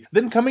surgery,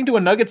 then coming to a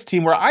Nuggets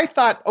team where I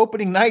thought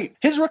opening night,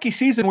 his rookie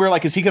season, we were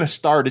like, is he going to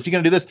start? Is he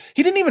going to do this?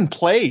 He didn't even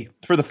play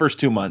for the first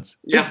 2 months.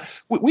 Yeah,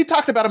 we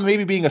talked about him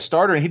maybe being a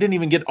starter, and he didn't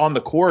even get on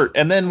the court.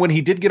 And then when he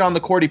did get on the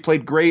court, he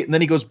played great, and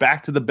then he goes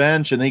back to the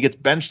bench, and then he gets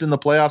benched in the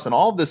playoffs, and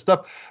all of this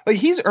stuff. Like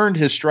he's earned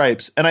his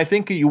stripes, and I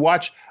think you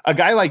watch a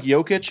guy like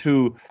Jokic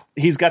who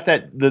he's got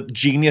the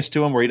genius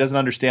to him where he doesn't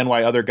understand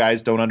why other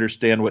guys don't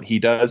understand what he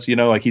does.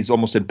 Like he's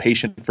almost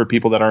impatient for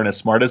people that aren't as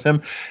smart as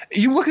him.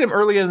 You look at him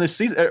early in this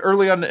season,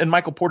 early on in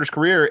Michael Porter's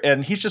career,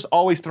 and he's just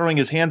always throwing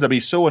his hands up.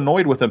 He's so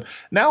annoyed with him.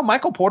 Now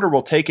Michael Porter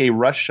will take a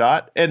rush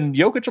shot, and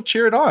Jokic will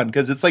cheer it on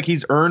because it's like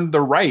he's earned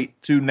the right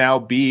to now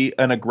be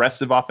an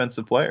aggressive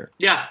offensive player.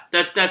 Yeah,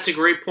 that's a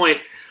great point.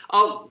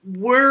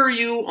 Where are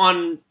you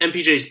on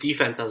MPJ's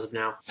defense as of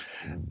now?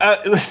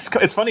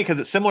 It's funny because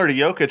it's similar to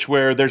Jokic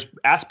where there's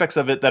aspects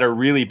of it that are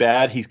really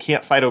bad. He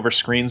can't fight over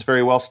screens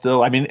very well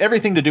still. I mean,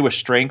 everything to do with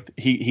strength,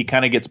 he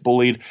kind of gets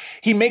bullied.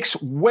 He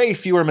makes way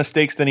fewer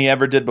mistakes than he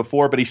ever did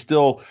before, but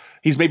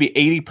he's maybe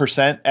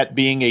 80% at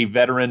being a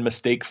veteran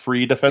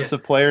mistake-free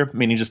defensive player. I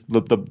mean, he just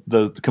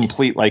the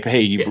complete like,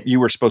 hey,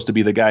 you were supposed to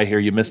be the guy here.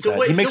 You missed that.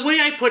 The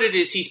way I put it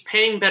is he's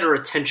paying better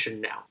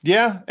attention now.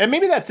 Yeah, and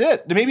maybe that's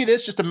it. Maybe it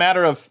is just a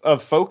matter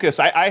of focus.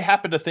 I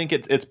happen to think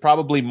it's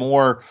probably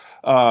more –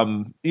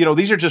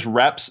 these are just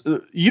reps.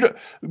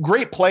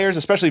 Great players,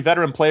 especially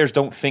veteran players,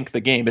 don't think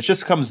the game. It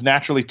just comes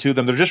naturally to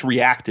them. They're just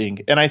reacting.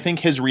 And I think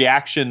his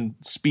reaction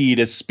speed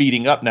is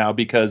speeding up now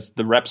because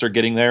the reps are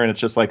getting there. And it's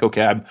just like,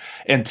 okay, I'm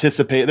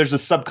anticipating. There's a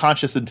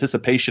subconscious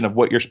anticipation of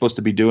what you're supposed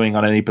to be doing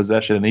on any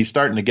possession. And he's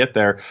starting to get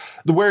there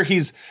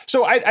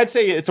so I'd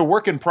say it's a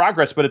work in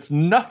progress, but it's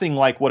nothing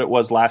like what it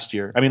was last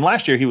year. I mean,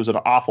 last year he was an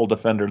awful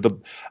defender. The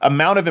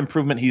amount of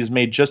improvement he's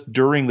made just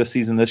during the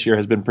season this year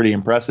has been pretty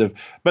impressive.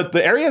 But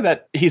the area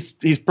that he's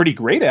pretty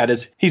great at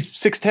is he's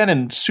 6'10"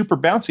 and super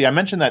bouncy. I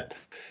mentioned that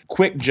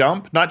quick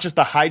jump, not just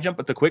the high jump,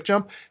 but the quick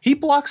jump. He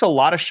blocks a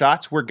lot of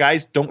shots where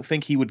guys don't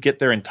think he would get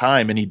there in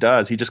time, and he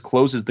does. He just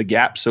closes the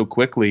gap so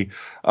quickly.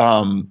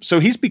 So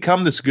he's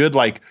become this good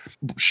like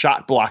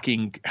shot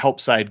blocking help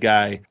side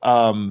guy.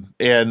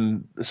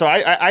 And so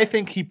I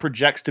think he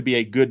projects to be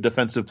a good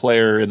defensive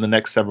player in the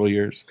next several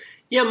years.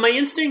 Yeah, my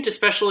instinct,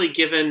 especially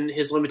given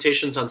his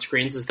limitations on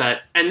screens, is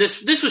that, and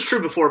this was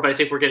true before, but I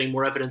think we're getting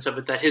more evidence of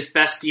it, that his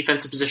best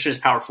defensive position is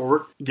power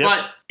forward.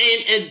 Yep.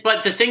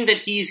 But the thing that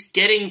he's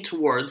getting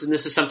towards, and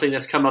this is something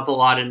that's come up a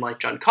lot in like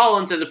John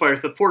Collins and the players,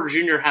 but Porter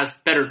Jr. has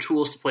better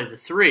tools to play the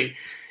three,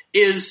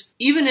 is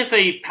even if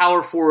a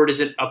power forward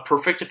isn't a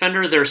perfect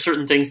defender, there are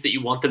certain things that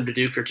you want them to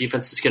do if your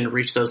defense is going to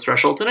reach those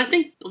thresholds. And I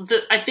think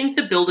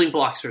the building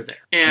blocks are there.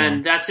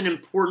 And that's an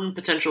important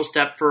potential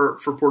step for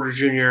Porter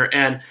Jr.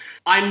 And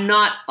I'm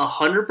not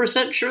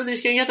 100% sure that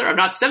he's going to get there. I'm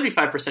not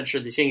 75% sure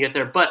that he's going to get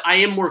there, but I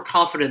am more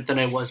confident than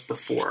I was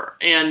before.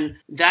 And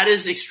that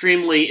is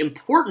extremely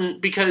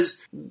important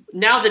because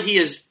now that he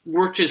has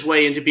worked his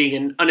way into being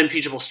an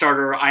unimpeachable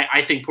starter,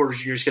 I think Porter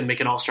Jr. is going to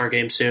make an all-star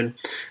game soon.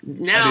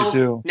 Now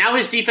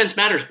his defense defense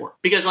matters more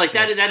because like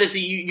that is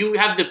you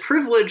have the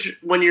privilege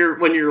when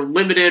you're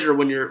limited or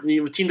when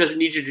your team doesn't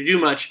need you to do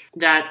much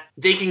that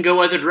they can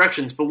go other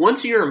directions. But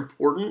once you're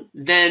important,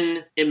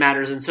 then it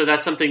matters. And so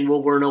that's something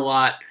we'll learn a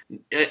lot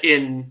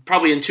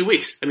probably in 2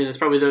 weeks. I mean, that's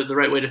probably the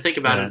right way to think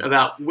about it,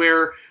 about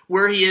where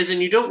he is.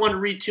 And you don't want to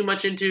read too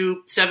much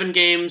into 7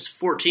 games,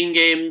 14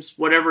 games,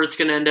 whatever it's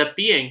going to end up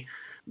being.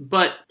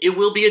 But it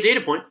will be a data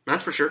point,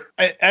 that's for sure.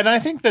 And I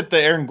think that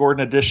the Aaron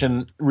Gordon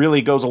addition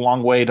really goes a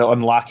long way to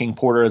unlocking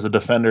Porter as a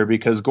defender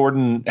because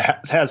Gordon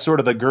has sort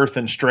of the girth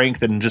and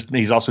strength, and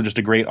he's also just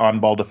a great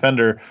on-ball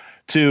defender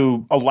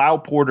to allow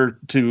Porter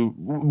to,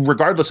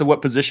 regardless of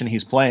what position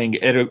he's playing,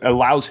 it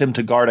allows him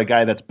to guard a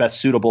guy that's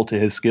best suitable to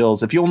his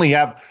skills. If you only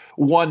have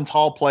one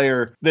tall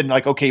player, then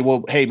like, okay,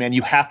 well, hey man,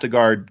 you have to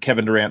guard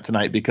Kevin Durant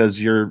tonight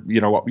because you're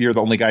the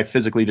only guy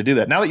physically to do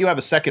that. Now that you have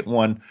a second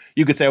one,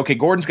 you could say, okay,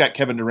 Gordon's got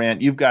Kevin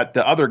Durant, you've got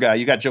the other guy,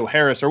 you got Joe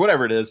Harris or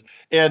whatever it is.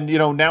 And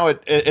now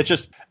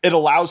it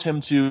allows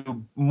him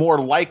to more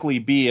likely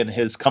be in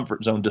his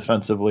comfort zone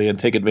defensively and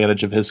take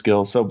advantage of his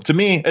skills. So to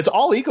me, it's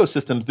all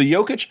ecosystems. The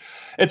Jokic,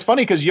 it's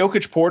funny because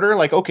Jokic Porter,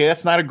 like, okay,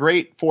 that's not a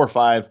great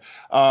 4-5.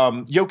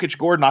 Jokic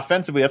Gordon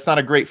offensively, that's not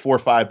a great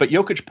 4-5. But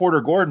Jokic Porter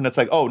Gordon, it's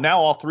like, oh, now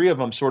all three of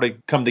them sort of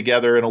come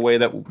together in a way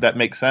that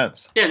makes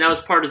sense. Yeah, and that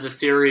was part of the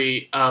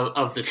theory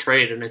of the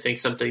trade, and I think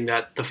something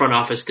that the front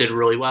office did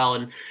really well.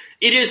 And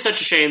it is such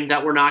a shame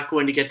that we're not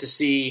going to get to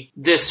see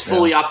this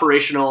fully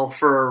operational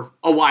for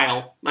a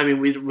while. I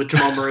mean, with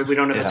Jamal Murray, we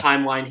don't have a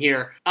timeline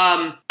here.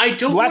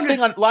 Last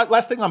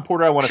thing on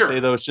Porter I want to say,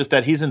 though, is just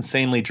that he's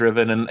insanely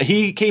driven, and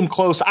he came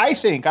close. I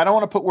think, I don't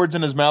want to put words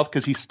in his mouth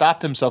because he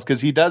stopped himself,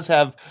 because he does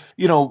have,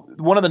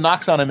 one of the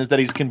knocks on him is that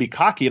he can be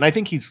cocky, and I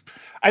think he's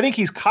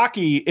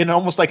cocky in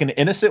almost like an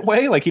innocent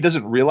way, like he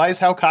doesn't realize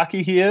how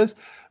cocky he is.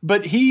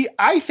 But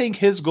I think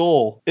his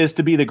goal is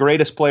to be the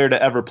greatest player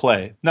to ever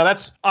play. Now,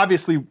 that's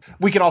obviously,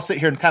 we can all sit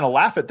here and kind of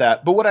laugh at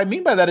that. But what I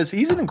mean by that is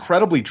he's an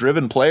incredibly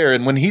driven player.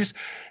 And when he's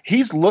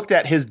looked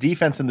at his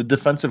defense and the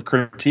defensive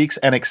critiques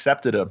and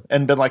accepted them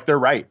and been like, they're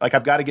right. Like,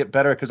 I've got to get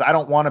better because I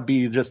don't want to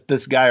be just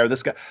this guy or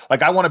this guy.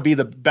 Like, I want to be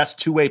the best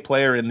two-way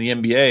player in the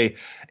NBA.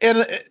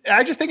 And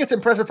I just think it's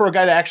impressive for a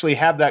guy to actually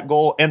have that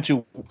goal and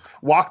to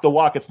walk the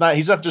walk. He's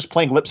not just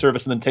playing lip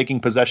service and then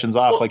taking possessions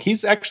off. Like,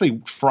 he's actually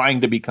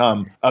trying to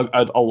become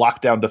a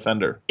lockdown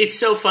defender. It's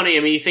so funny. I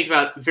mean, you think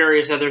about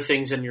various other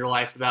things in your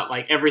life about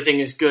like everything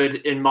is good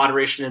in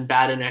moderation and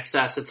bad in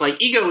excess. It's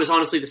like ego is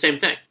honestly the same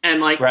thing.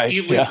 And like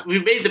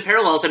we've made the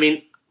parallels. I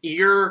mean,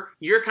 you're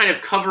kind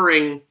of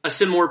covering a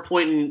similar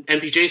point in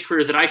MPJ's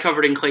career that I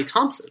covered in Klay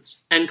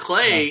Thompson's. And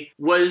Klay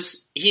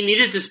he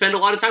needed to spend a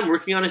lot of time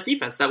working on his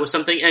defense. That was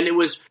something, and it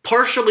was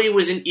partially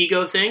an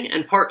ego thing,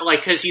 and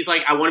because he's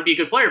like, I want to be a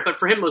good player. But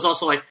for him, it was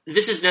also like,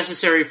 this is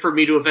necessary for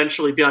me to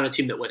eventually be on a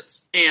team that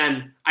wins.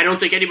 And I don't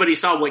think anybody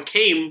saw what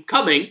came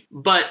coming,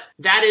 but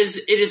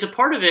it is a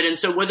part of it. And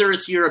so whether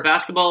it's you're a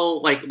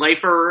basketball like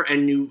lifer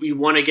and you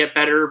want to get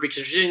better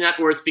because you're doing that,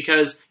 or it's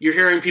because you're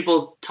hearing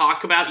people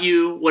talk about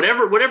you,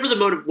 whatever the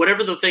motive,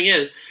 whatever the thing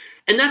is.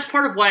 And that's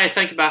part of why I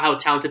think about how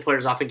talented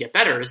players often get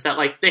better, is that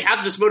like they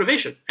have this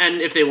motivation.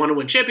 And if they want to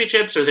win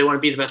championships or they want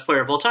to be the best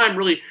player of all time,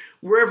 really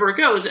wherever it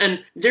goes.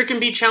 And there can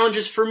be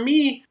challenges for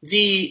me.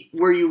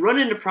 Where you run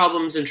into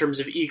problems in terms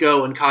of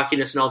ego and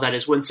cockiness and all that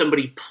is when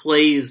somebody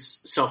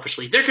plays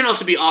selfishly. There can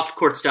also be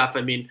off-court stuff.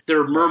 I mean,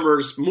 there are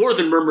murmurs, more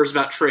than murmurs,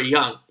 about Trae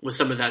Young with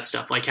some of that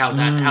stuff, like how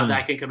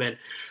that can come in.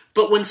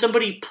 But when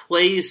somebody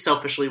plays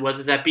selfishly,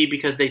 whether that be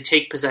because they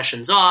take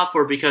possessions off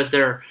or because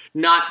they're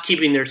not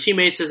keeping their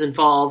teammates as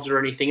involved or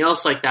anything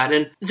else like that,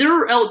 and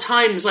there are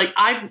times like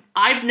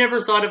I've never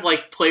thought of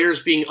like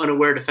players being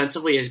unaware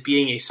defensively as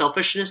being a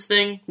selfishness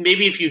thing.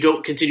 Maybe if you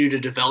don't continue to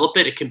develop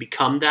it, it can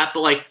become that.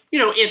 But like,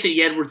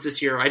 Anthony Edwards this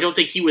year, I don't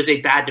think he was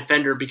a bad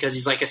defender because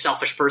he's like a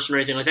selfish person or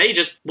anything like that. He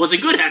just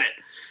wasn't good at it.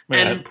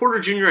 And Porter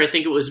Jr., I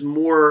think it was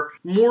more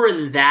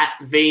in that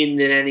vein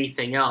than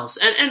anything else.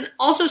 And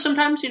also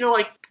sometimes,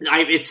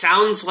 it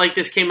sounds like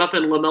this came up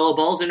in LaMelo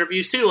Ball's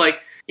interviews too, like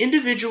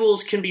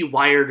individuals can be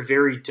wired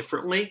very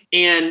differently.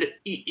 And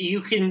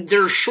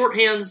there are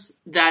shorthands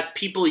that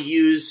people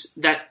use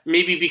that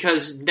maybe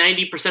because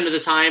 90% of the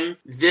time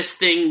this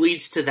thing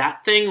leads to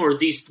that thing, or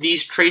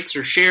these traits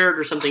are shared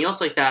or something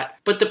else like that.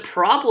 But the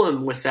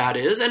problem with that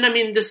is, and I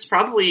mean, this is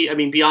probably,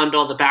 beyond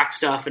all the back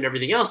stuff and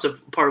everything else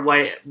of part of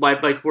why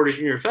Michael Porter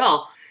Jr.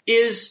 fell,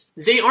 is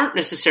they aren't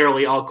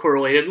necessarily all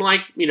correlated. And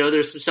like,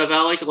 there's some stuff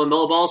out like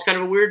LaMelo Ball is kind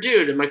of a weird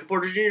dude and Michael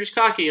Porter Jr. is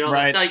cocky and all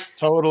that. Like,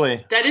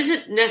 totally. That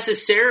isn't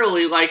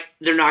necessarily like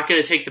they're not going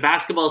to take the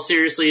basketball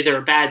seriously, they're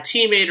a bad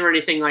teammate or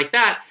anything like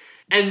that.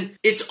 And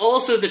it's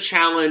also the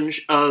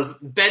challenge of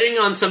betting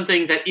on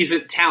something that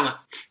isn't talent.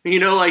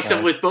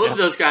 So with both of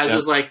those guys, it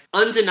was like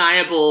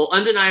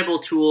undeniable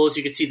tools.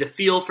 You could see the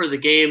feel for the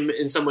game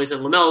in some ways in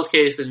LaMelo's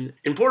case. And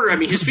in Porter,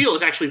 his feel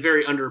is actually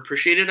very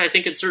underappreciated, I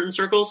think, in certain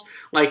circles.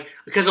 Like,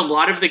 because a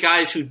lot of the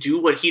guys who do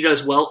what he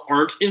does well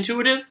aren't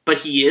intuitive, but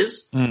he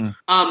is. But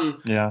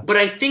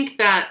I think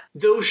that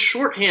those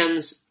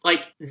shorthands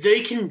like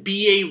they can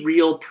be a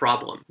real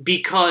problem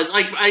because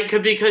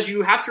because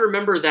you have to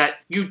remember that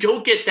you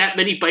don't get that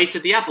many bites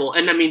at the apple.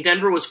 And I mean,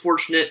 Denver was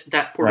fortunate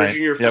that Porter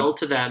Jr. fell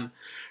to them.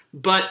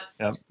 But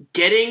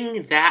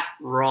getting that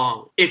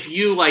wrong, if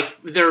you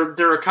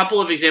there are a couple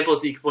of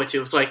examples that you can point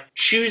to. It's like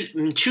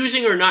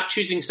choosing or not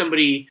choosing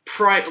somebody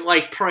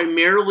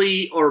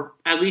primarily or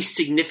at least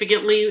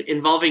significantly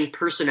involving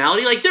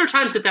personality. Like there are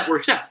times that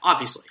works out,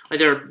 obviously. Like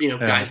there are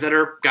guys that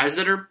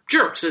are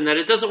jerks and that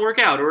it doesn't work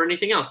out or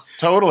anything else.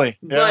 Totally,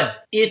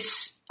 but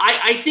it's.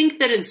 I think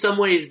that in some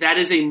ways that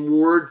is a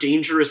more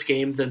dangerous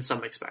game than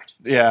some expect.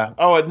 Yeah.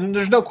 Oh, and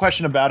there's no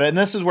question about it. And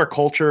this is where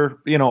culture,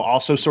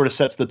 also sort of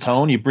sets the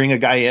tone. You bring a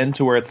guy in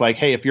to where it's like,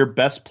 hey, if your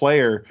best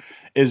player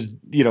is,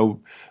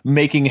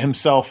 making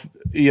himself,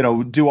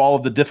 do all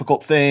of the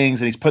difficult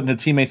things and he's putting the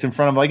teammates in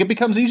front of him, it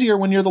becomes easier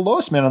when you're the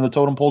lowest man on the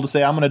totem pole to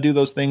say, I'm going to do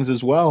those things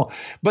as well.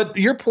 But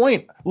your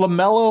point,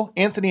 LaMelo,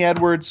 Anthony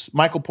Edwards,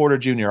 Michael Porter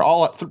Jr.,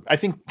 all I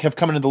think have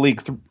come into the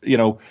league,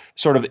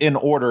 sort of in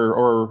order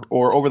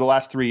or over the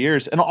last 3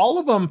 years. And all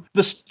of them,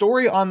 the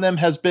story on them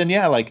has been,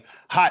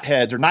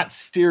 hotheads or not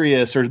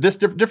serious or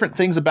different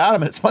things about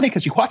them. And it's funny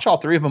because you watch all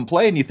three of them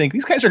play and you think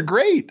these guys are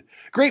great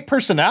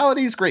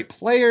personalities, great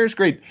players,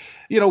 great,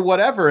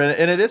 whatever.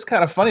 And it is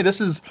kind of funny.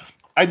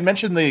 I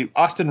mentioned the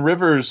Austin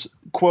Rivers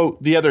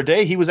quote the other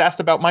day. He was asked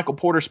about Michael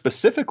Porter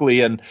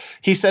specifically, and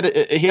he said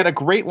he had a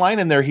great line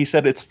in there. He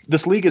said,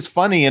 this league is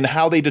funny in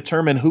how they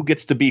determine who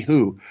gets to be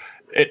who.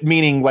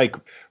 Meaning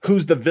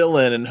who's the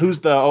villain and he's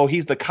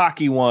the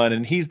cocky one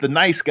and he's the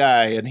nice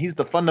guy and he's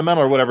the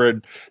fundamental or whatever.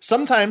 And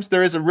sometimes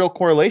there is a real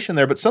correlation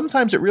there, but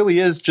sometimes it really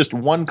is just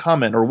one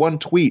comment or one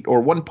tweet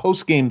or one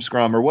post-game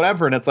scrum or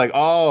whatever. And it's like,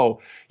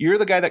 oh, you're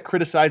the guy that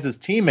criticizes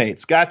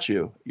teammates. Got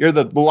you. You're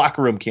the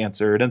locker room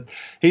cancer. And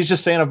he's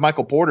just saying of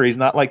Michael Porter, he's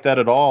not like that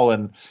at all.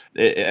 And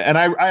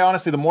I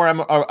honestly, the more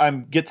I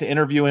get to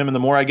interview him and the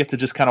more I get to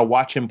just kind of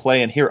watch him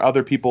play and hear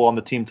other people on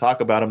the team talk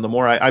about him, the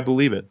more I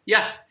believe it.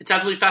 Yeah, it's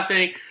absolutely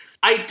fascinating.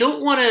 I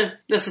don't want to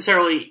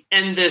necessarily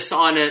end this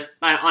on a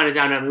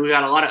down. I mean, we've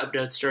got a lot of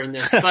updates during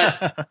this,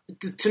 but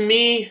to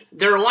me,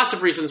 there are lots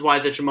of reasons why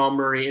the Jamal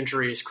Murray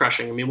injury is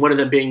crushing. I mean, one of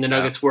them being the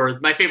Nuggets were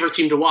my favorite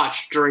team to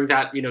watch during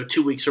that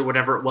 2 weeks or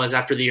whatever it was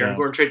after the Aaron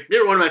Gordon trade. They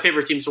were one of my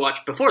favorite teams to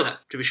watch before that,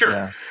 to be sure.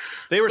 Yeah.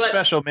 They were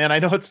special, man. I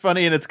know it's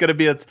funny, and it's going to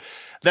be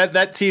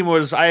that team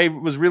was. I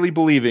was really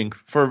believing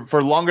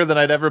for longer than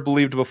I'd ever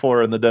believed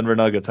before in the Denver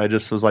Nuggets. I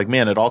just was like,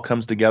 man, it all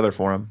comes together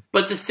for him.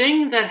 But the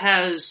thing that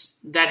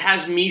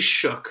has me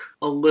shook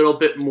a little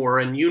bit more,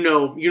 and you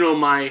know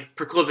my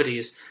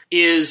proclivities,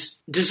 is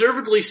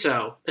deservedly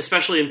so,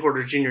 especially in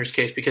Porter Jr.'s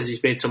case because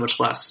he's made so much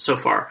less so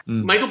far.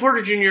 Michael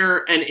Porter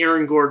Jr. and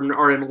Aaron Gordon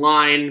are in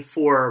line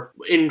for,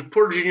 in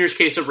Porter Jr.'s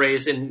case, a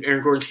raise, in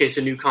Aaron Gordon's case,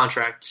 a new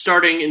contract,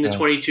 starting in the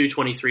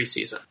 22-23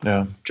 season.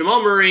 Yeah.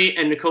 Jamal Murray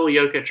and Nikola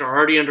Jokic are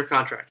already under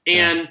contract.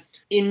 And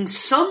in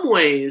some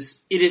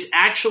ways, it is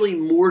actually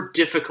more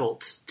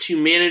difficult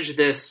to manage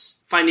this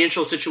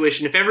financial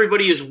situation if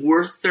everybody is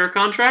worth their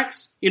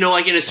contracts. In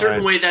a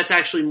certain way, that's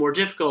actually more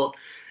difficult.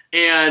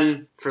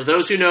 And for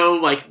those who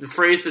know, the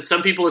phrase that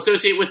some people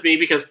associate with me,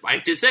 because I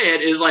did say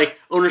it, is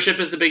ownership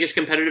is the biggest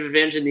competitive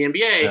advantage in the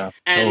NBA. Yeah,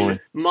 and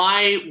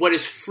totally. What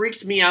has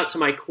freaked me out to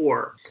my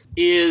core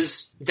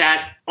is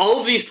that all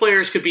of these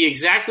players could be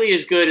exactly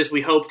as good as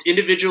we hoped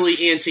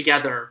individually and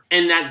together,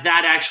 and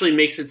that actually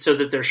makes it so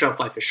that their shelf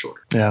life is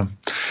shorter. Yeah.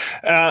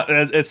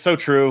 It's so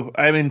true.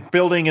 I mean,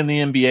 building in the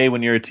NBA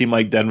when you're a team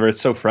like Denver, it's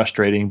so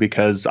frustrating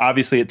because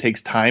obviously it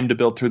takes time to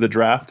build through the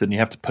draft and you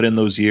have to put in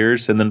those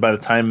years. And then by the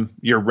time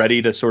you're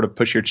ready to sort of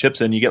push your chips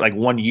in, you get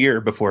 1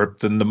 year before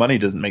then the money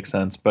doesn't make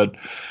sense. But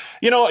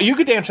you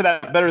could answer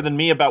that better than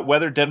me about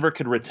whether Denver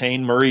could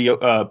retain Murray,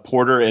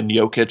 Porter, and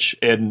Jokic.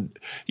 And,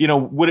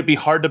 would it be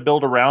hard to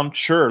build around?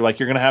 Sure.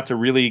 You're going to have to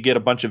really get a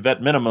bunch of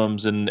vet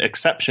minimums and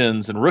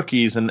exceptions and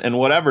rookies and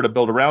whatever to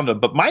build around them.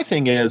 But my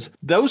thing is,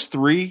 those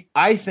three,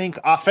 I think,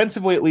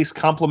 offensively at least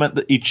complement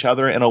each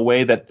other in a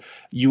way that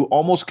you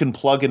almost can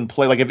plug and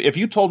play. If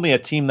you told me a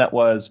team that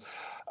was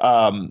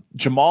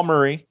Jamal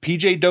Murray,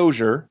 PJ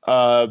Dozier,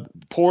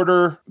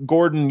 Porter,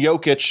 Gordon,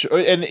 Jokic,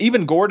 and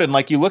even Gordon,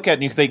 you look at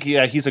and you think,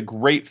 yeah, he's a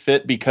great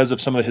fit because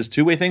of some of his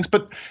two-way things.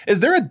 But is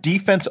there a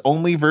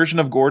defense-only version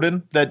of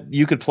Gordon that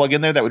you could plug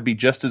in there that would be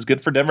just as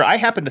good for Denver? I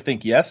happen to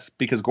think yes,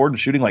 because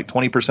Gordon's shooting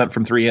 20%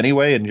 from three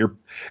anyway, and you're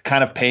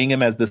kind of paying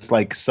him as this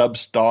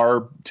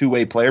sub-star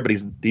two-way player, but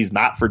he's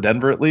not for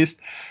Denver at least.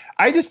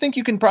 I just think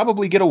you can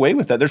probably get away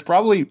with that.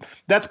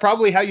 That's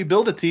probably how you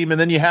build a team,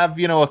 and then you have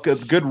a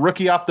good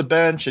rookie off the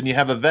bench, and you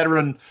have a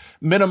veteran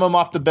minimum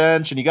off the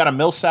bench, and you got a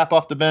Millsap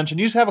off the bench, and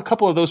you just have a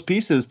couple of those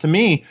pieces. To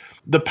me,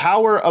 the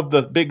power of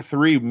the big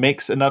three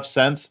makes enough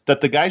sense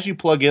that the guys you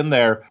plug in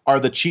there are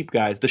the cheap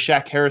guys, the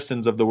Shaq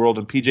Harrisons of the world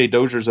and PJ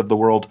Doziers of the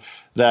world,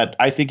 that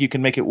I think you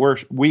can make it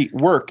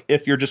work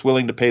if you're just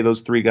willing to pay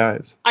those three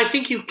guys. I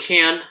think you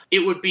can.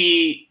 It would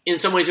be, in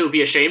some ways, it would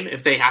be a shame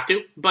if they have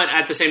to. But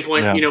at the same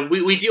point,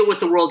 we deal with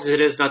the world as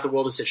it is, not the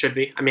world as it should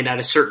be. I mean, to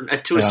a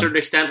certain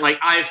extent, like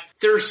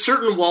there are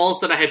certain walls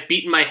that I have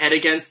beaten my head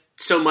against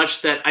so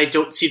much that I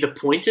don't see the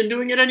point in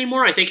doing it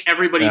anymore. I think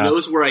everybody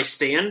knows where I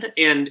stand,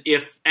 and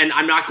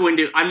I'm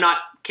not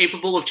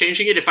capable of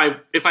changing it. If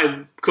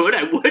I could,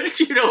 I would.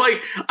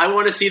 I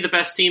want to see the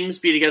best teams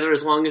be together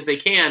as long as they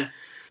can.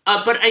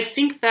 But I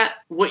think that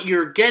what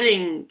you're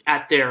getting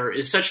at there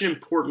is such an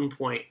important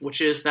point,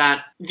 which is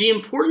that the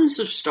importance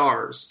of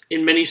stars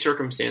in many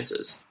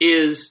circumstances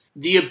is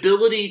the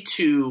ability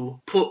to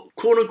put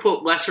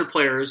quote-unquote lesser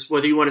players,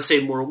 whether you want to say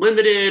more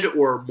limited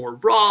or more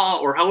raw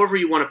or however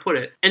you want to put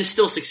it, and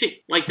still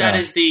succeed. Like that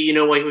is the,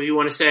 like if you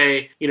want to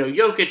say,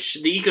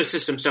 Jokic, the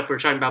ecosystem stuff we were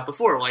talking about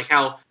before, like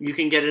how you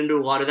can get into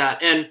a lot of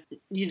that. And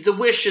the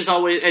wish is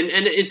always, and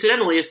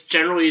incidentally, it's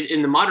generally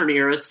in the modern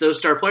era, it's those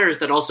star players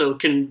that also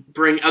can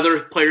bring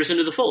other players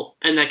into the fold,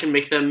 and that can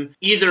make them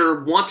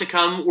either want to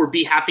come or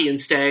be happy and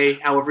stay,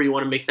 however you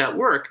want to make that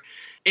work.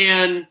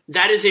 And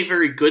that is a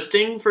very good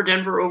thing for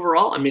Denver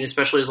overall. I mean,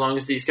 especially as long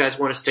as these guys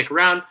want to stick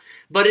around.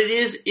 But it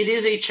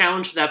is a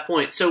challenge to that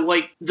point. So,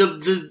 like,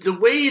 the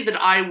way that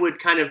I would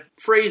kind of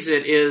phrase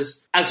it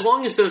is, as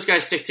long as those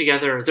guys stick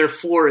together, their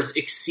floor is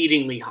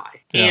exceedingly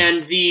high. Yeah.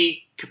 And the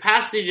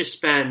capacity to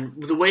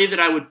spend, the way that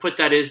I would put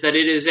that is that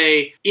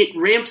it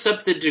ramps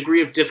up the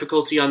degree of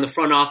difficulty on the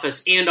front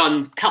office and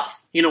on health.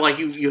 Like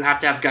you have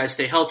to have guys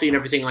stay healthy and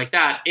everything like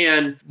that.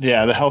 And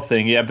yeah, the health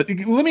thing. Yeah. But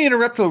let me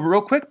interrupt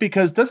real quick,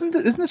 because isn't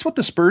this what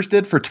the Spurs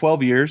did for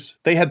 12 years?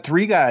 They had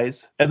three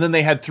guys, and then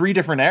they had three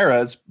different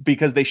eras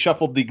because they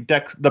shuffled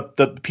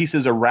the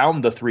pieces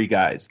around the three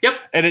guys. Yep.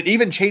 And it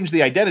even changed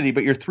the identity,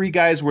 but your three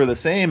guys were the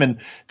same.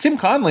 And Tim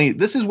Conley,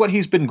 this is what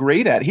he's been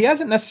great at. He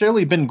hasn't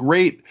necessarily been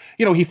great.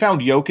 He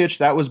found Jokic,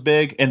 that was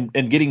big, and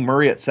getting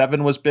Murray at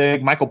 7 was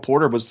big. Michael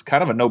Porter was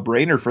kind of a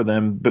no-brainer for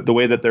them, but the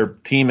way that their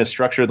team is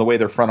structured, the way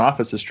their front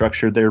office is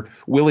structured, they're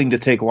willing to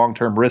take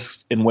long-term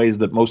risks in ways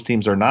that most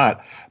teams are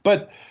not.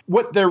 But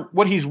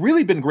what he's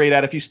really been great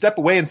at, if you step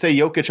away and say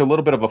Jokic a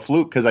little bit of a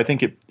fluke, because I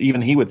think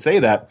even he would say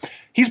that,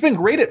 he's been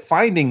great at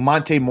finding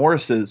Monte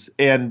Morris's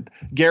and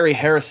Gary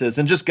Harris's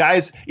and just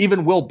guys,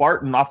 even Will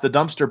Barton off the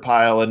dumpster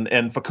pile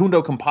and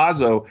Facundo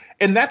Campazzo.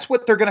 And that's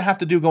what they're going to have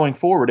to do going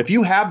forward. If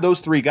you have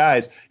those three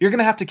guys, you're going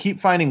to have to keep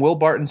finding Will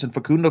Bartons and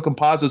Facundo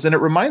Campazzos. And it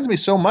reminds me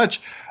so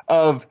much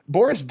of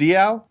Boris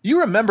Diaw.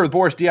 You remember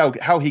Boris Diaw,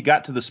 how he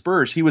got to the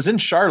Spurs. He was in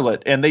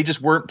Charlotte, and they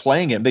just weren't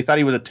playing him. They thought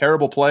he was a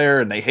terrible player,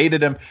 and they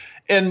hated him.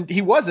 And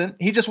he wasn't.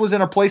 He just was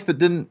in a place that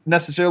didn't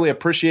necessarily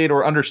appreciate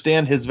or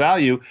understand his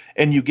value.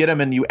 And you get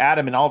him and you add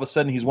him, and all of a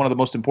sudden he's one of the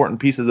most important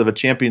pieces of a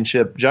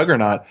championship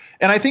juggernaut.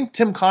 And I think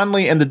Tim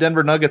Conley and the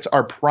Denver Nuggets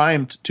are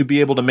primed to be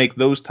able to make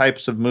those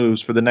types of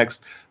moves for the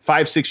next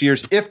 5-6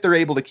 years if they're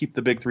able to keep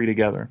the big three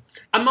together.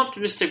 I'm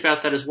optimistic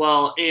about that as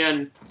well.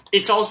 And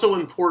it's also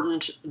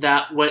important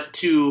that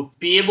to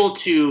be able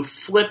to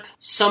flip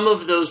some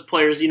of those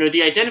players,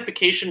 the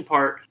identification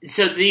part.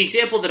 So the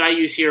example that I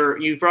use here,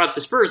 you brought up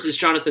the Spurs, is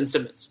Jonathan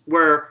Simmons,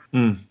 where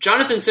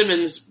Jonathan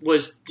Simmons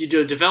was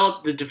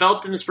developed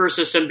in the Spurs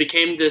system,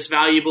 became this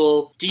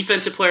valuable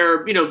defensive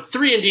player,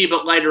 3-and-D,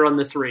 but lighter on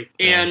the three.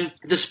 Yeah. And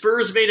the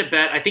Spurs made a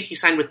bet. I think he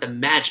signed with the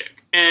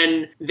Magic.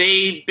 And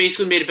they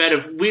basically made a bet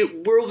of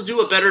we'll do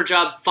a better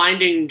job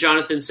finding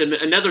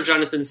another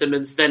Jonathan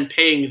Simmons than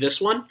paying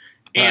this one.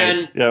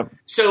 And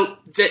so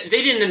they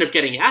didn't end up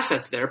getting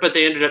assets there, but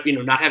they ended up,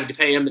 not having to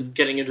pay him and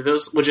getting into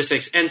those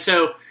logistics. And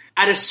so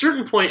at a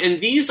certain point,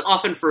 and these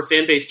often for a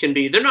fan base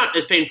they're not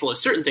as painful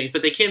as certain things,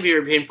 but they can be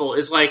very painful,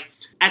 is like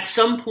at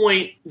some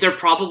point they're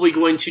probably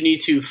going to need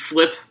to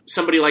flip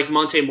somebody like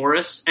Monte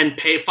Morris and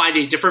find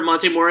a different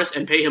Monte Morris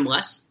and pay him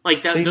less.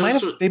 Like that,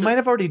 they might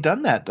have already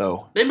done that,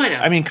 though. They might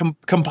have. I mean,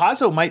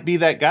 Campazzo might be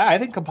that guy. I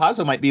think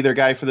Campazzo might be their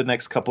guy for the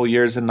next couple of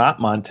years, and not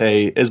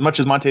Monte. As much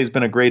as Monte has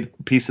been a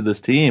great piece of this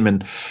team,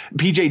 and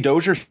PJ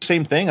Dozier,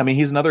 same thing. I mean,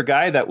 he's another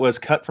guy that was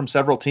cut from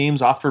several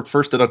teams, offered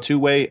first at a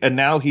two-way, and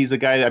now he's a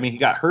guy. I mean, he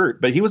got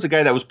hurt, but he was a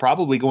guy that was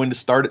probably going to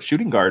start at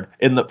shooting guard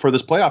for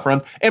this playoff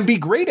run and be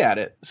great at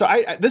it. So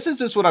this is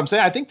just what I'm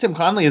saying. I think Tim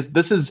Conley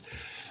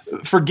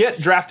forget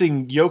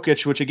drafting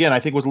Jokic, which again I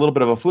think was a little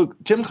bit of a fluke.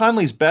 Tim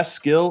Conley's best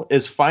skill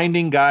is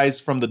finding guys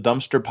from the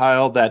dumpster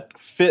pile that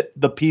fit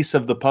the piece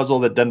of the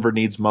puzzle that Denver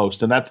needs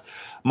most, and that's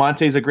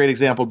Monte's a great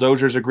example.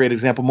 Dozier's a great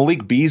example.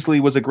 Malik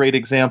Beasley was a great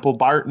example.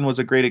 Barton was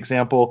a great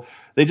example.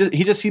 He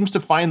just seems to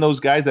find those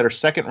guys that are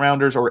second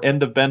rounders or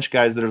end of bench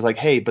guys that are like,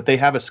 hey, but they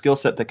have a skill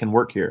set that can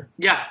work here.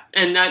 Yeah,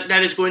 and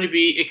that is going to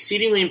be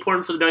exceedingly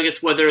important for the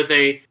Nuggets, whether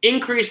they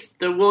increase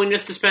the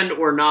willingness to spend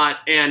or not.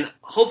 And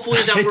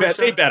hopefully that works out.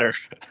 They better.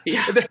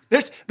 Yeah.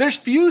 There's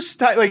few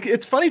like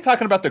it's funny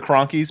talking about the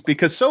Cronkies,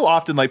 because so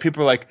often like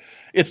people are like,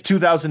 it's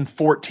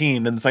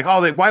 2014 and it's like,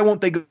 oh, why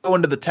won't they go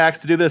into the tax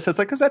to do this? It's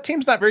like, because that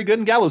team's not very good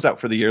and Gallo's out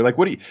for the year. Like,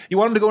 what do you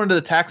want them to go into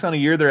the tax on a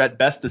year they're at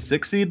best a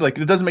 6 seed? Like,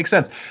 it doesn't make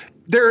sense.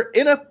 they're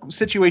in a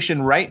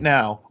situation right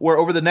now where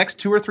over the next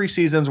 2 or 3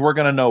 seasons, we're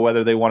going to know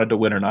whether they wanted to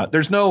win or not.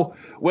 There's no,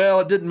 well,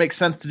 it didn't make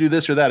sense to do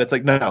this or that. It's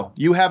like, no,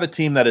 you have a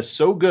team that is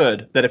so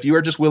good that if you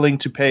are just willing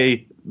to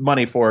pay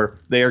money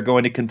for, they are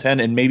going to contend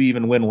and maybe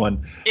even win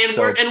one.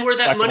 And where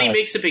that money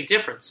makes a big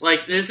difference.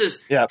 Like there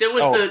was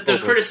the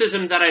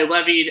criticism that I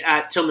levied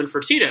at Tillman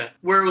Fertitta,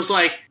 where it was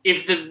like,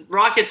 if the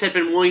Rockets had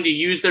been willing to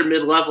use their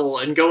mid-level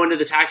and go into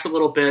the tax a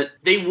little bit,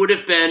 they would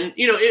have been,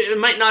 it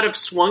might not have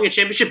swung a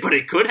championship, but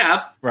it could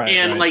have. Right,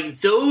 and like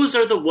those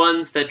are the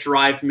ones that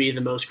drive me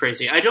the most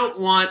crazy. I don't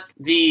want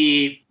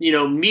the,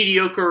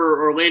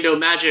 mediocre Orlando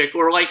Magic,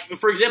 or like,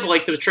 for example,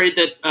 like the trade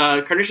that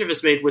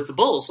Karnisovas made with the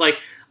Bulls. Like,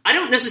 I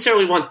don't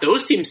necessarily want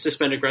those teams to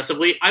spend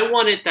aggressively. I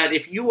want it that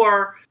if you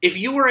are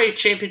a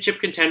championship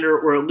contender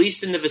or at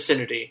least in the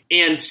vicinity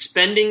and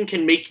spending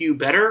can make you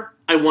better,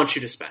 I want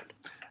you to spend.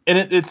 And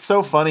it's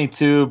so funny,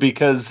 too,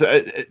 because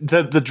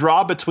the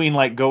draw between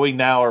like going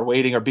now or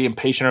waiting or being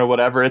patient or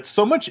whatever, it's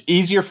so much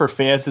easier for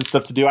fans and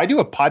stuff to do. I do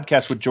a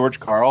podcast with George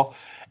Karl.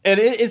 And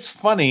it's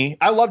funny.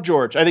 I love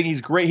George. I think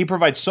he's great. He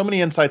provides so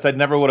many insights I'd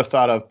never would have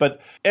thought of.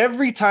 But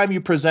every time you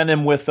present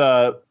him with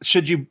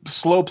should you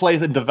slow play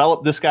and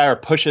develop this guy or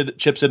push it,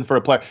 chips in for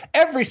a player,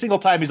 every single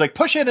time he's like,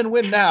 push in and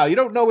win now. You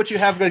don't know what you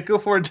have. Go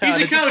for it down.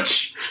 He's a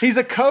coach. He's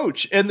a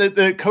coach. And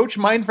the coach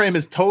mind frame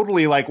is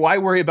totally like, why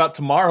worry about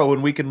tomorrow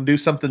when we can do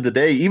something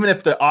today? Even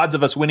if the odds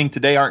of us winning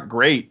today aren't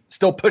great,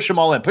 still push them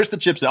all in. Push the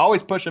chips in.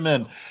 Always push them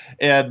in.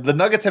 And the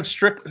Nuggets have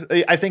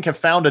have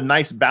found a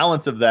nice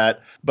balance of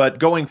that. But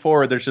going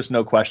forward, there's just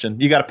no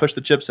question. You got to push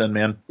the chips in,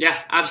 man. Yeah,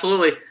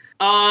 absolutely.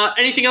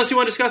 Anything else you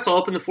want to discuss? I'll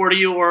open the floor to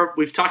you, or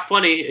we've talked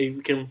plenty.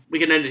 We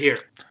can end it here.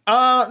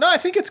 No, I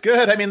think it's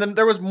good. I mean,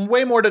 there was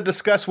way more to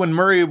discuss when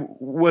Murray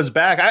was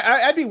back.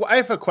 I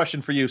have a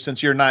question for you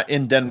since you're not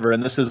in Denver,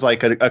 and this is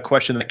like a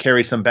question that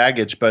carries some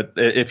baggage. But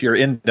if you're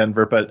in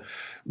Denver, but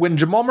when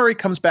Jamal Murray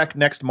comes back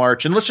next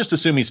March, and let's just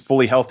assume he's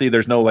fully healthy.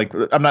 There's no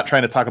I'm not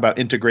trying to talk about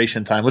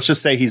integration time. Let's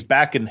just say he's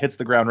back and hits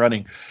the ground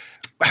running.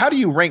 How do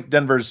you rank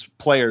Denver's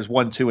players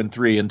 1, 2, and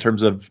 3 in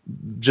terms of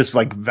just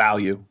like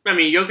value? I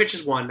mean, Jokic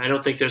is 1. I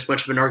don't think there's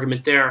much of an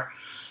argument there.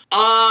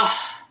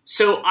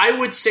 So I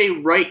would say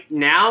right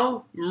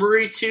now,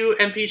 Murray 2,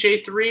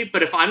 MPJ 3.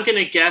 But if I'm going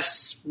to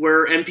guess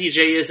where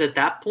MPJ is at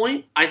that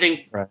point, I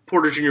think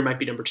Porter Jr. might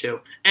be number 2.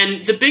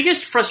 And the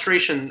biggest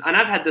frustration, and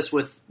I've had this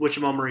with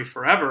Jamal Murray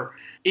forever,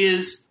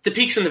 is the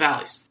peaks and the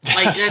valleys.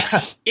 Like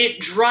it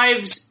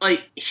drives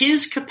like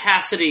his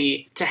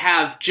capacity to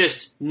have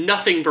just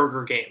nothing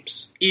burger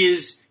games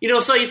is,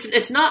 so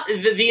it's not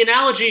the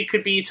analogy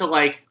could be to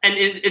like, and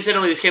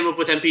incidentally this came up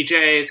with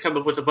MPJ, it's come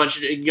up with a bunch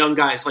of young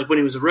guys like when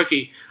he was a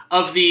rookie,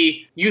 of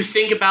you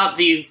think about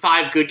the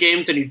 5 good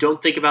games and you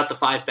don't think about the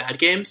 5 bad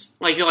games.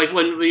 Like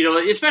when,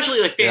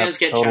 especially like fans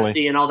get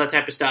chesty and all that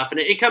type of stuff.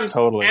 And it comes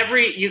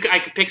I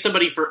could pick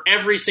somebody for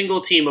every single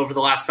team over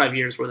the last 5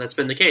 years where that's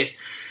been the case.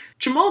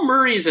 Jamal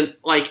Murray isn't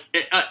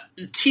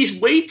he's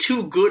way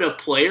too good a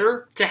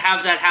player to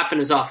have that happen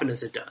as often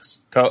as it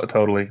does.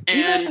 Totally.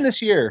 And even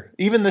this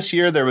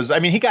year, there was,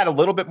 he got a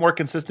little bit more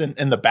consistent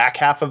in the back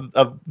half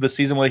of the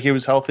season when he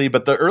was healthy,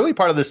 but the early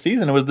part of the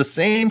season, it was the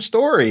same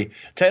story.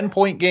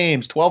 10-point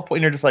games,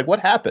 12-point, you're just like,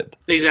 what happened?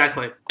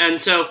 Exactly. And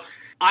so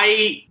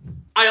I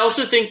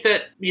also think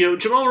that,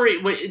 Jamal Murray,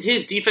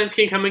 his defense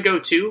can come and go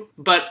too,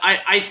 but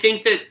I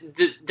think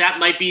that that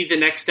might be the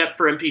next step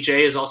for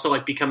MPJ is also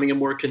like becoming a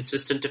more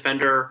consistent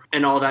defender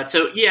and all that.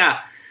 So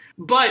yeah,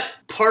 but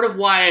part of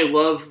why I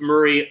love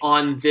Murray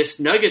on this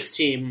Nuggets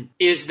team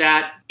is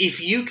that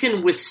if you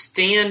can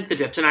withstand the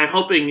dips, and I'm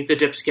hoping the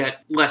dips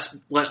get less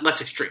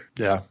extreme.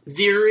 Yeah,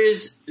 there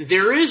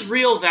is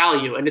real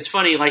value, and it's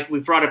funny. Like we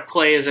brought up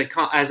Clay as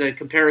a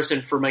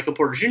comparison for Michael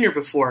Porter Jr.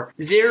 before.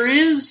 There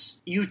is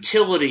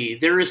utility.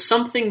 There is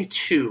something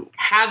to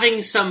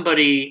having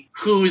somebody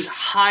whose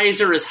highs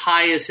are as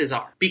high as his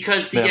are,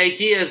 because the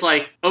idea is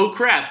like, oh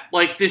crap,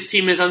 like this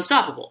team is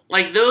unstoppable.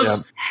 Like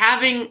those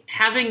having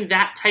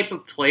that type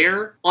of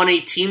player on a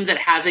team that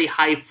has a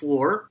high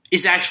floor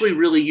is actually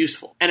really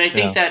useful. And I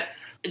think that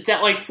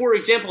like, for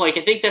example, like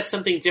I think that's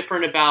something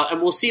different about,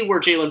 and we'll see where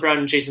Jaylen Brown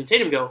and Jason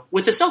Tatum go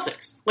with the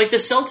Celtics. Like the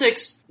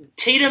Celtics,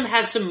 Tatum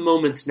has some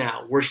moments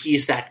now where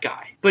he's that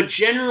guy. But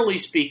generally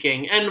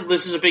speaking, and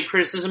this is a big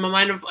criticism of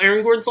mine of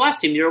Aaron Gordon's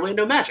last team, the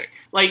Orlando Magic.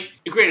 Like,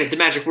 granted, the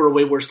Magic were a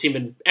way worse team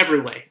in every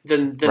way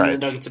than the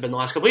Nuggets have been the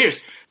last couple of years.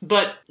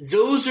 But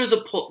those are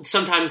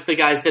sometimes the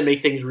guys that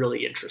make things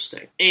really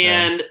interesting.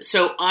 And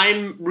so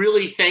I'm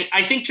really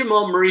I think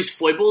Jamal Murray's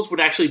foibles would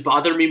actually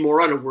bother me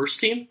more on a worse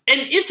team. And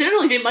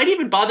incidentally, they might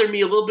even bother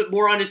me a little bit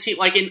more on a team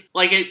like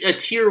a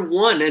tier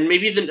 1. And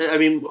maybe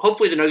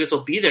hopefully the Nuggets will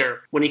be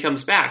there when he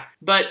comes back.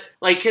 But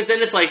like, because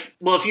then it's like,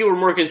 well, if you were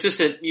more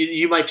consistent,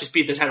 you might just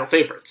be the title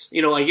favorites.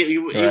 You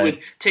would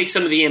take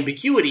some of the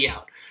ambiguity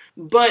out.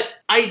 But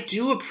I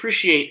do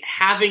appreciate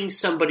having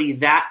somebody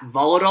that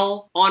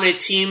volatile on a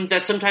team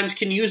that sometimes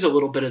can use a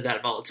little bit of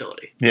that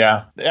volatility.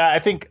 Yeah, I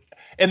think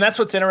And that's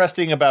what's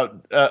interesting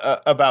about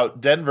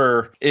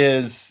Denver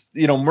is,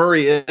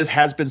 Murray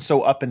has been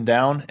so up and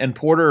down, and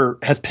Porter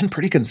has been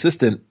pretty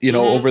consistent,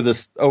 over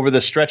this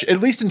stretch, at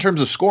least in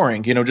terms of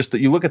scoring. Just that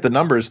you look at the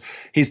numbers,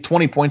 he's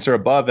 20 points or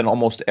above in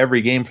almost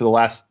every game for the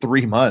last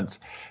 3 months.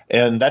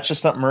 And that's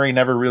just something Murray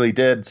never really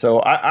did.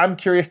 So I'm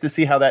curious to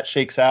see how that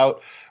shakes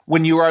out.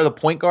 When you are the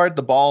point guard,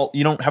 the ball,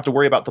 you don't have to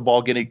worry about the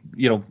ball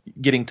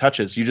getting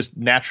touches. You just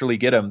naturally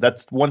get them.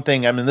 That's one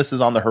thing. I mean, this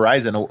is on the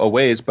horizon a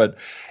ways, but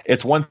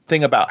it's one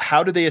thing about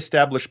how do they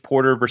establish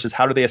Porter versus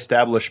how do they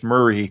establish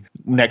Murray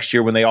next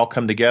year when they all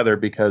come together,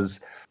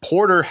 because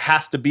Porter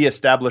has to be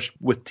established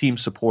with team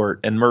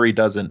support and Murray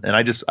doesn't. And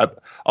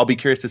I'll be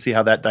curious to see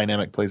how that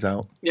dynamic plays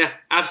out. Yeah,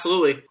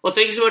 absolutely. Well,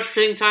 thank you so much for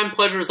taking time.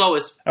 Pleasure as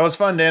always. That was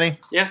fun, Danny.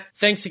 Yeah.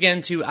 Thanks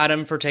again to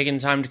Adam for taking the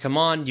time to come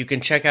on. You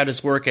can check out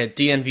his work at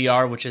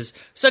DNVR, which is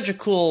such a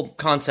cool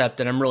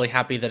concept, and I'm really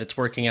happy that it's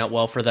working out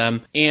well for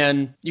them.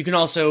 And you can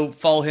also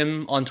follow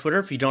him on Twitter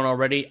if you don't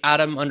already,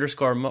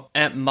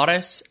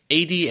 Adam_Mares,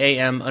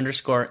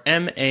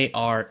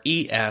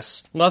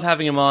 ADAM_MARES. Love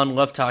having him on,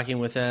 love talking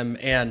with him,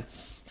 and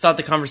thought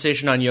the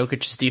conversation on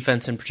Jokic's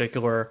defense in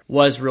particular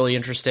was really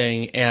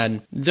interesting,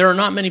 and there are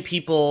not many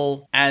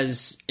people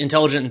as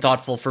intelligent and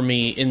thoughtful for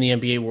me in the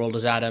NBA world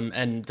as Adam,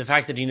 and the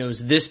fact that he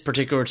knows this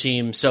particular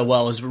team so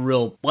well is a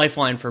real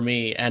lifeline for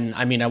me. And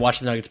I mean, I watch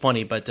the Nuggets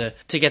plenty, but to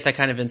get that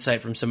kind of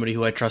insight from somebody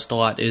who I trust a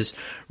lot is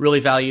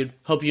really valued.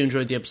 Hope you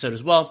enjoyed the episode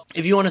as well.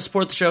 If you want to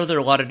support the show, there are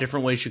a lot of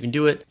different ways you can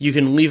do it. You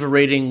can leave a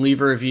rating, leave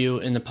a review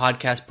in the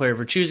podcast player of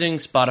your choosing,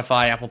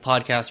 Spotify, Apple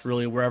Podcasts,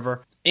 really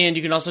wherever. And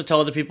you can also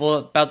tell other people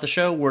about the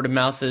show. Word of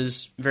mouth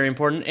is very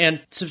important.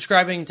 And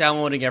subscribing,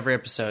 downloading every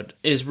episode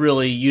is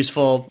really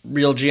useful.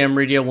 Real GM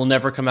Radio will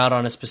never come out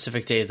on a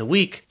specific day of the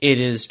week.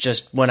 It is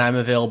just when I'm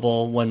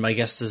available, when my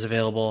guest is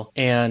available.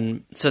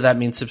 And so that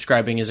means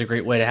subscribing is a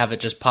great way to have it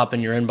just pop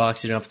in your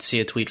inbox. You don't have to see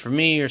a tweet from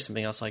me or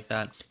something else like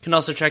that. You can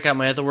also check out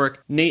my other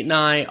work. Nate and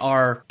I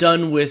are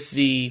done with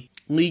the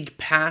League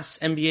Pass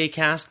NBA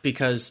cast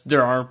because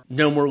there are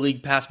no more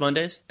League Pass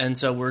Mondays, and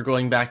so we're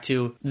going back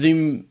to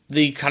the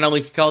kind of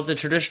like you call it the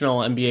traditional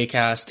NBA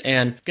cast,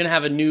 and gonna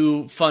have a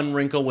new fun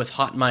wrinkle with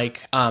Hot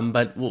Mike,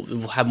 but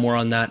we'll have more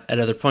on that at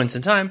other points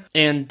in time.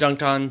 And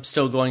Dunked On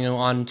still going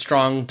on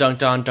strong.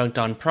 Dunked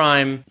On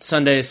Prime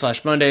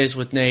Sundays/Mondays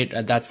with Nate.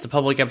 That's the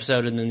public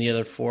episode, and then the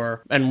other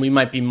 4, and we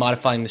might be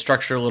modifying the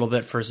structure a little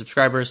bit for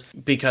subscribers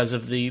because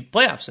of the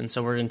playoffs, and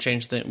so we're gonna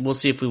change we'll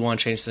see if we want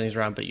to change things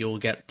around, but you'll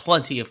get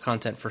plenty of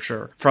content for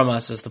sure from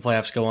us as the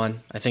playoffs go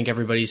on. I think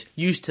everybody's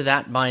used to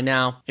that by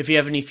now. If you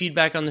have any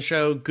feedback on the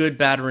show, good,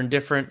 bad, or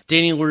indifferent,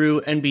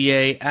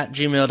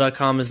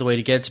 DannyLaRue@gmail.com is the way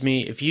to get to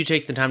me. If you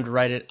take the time to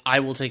write it,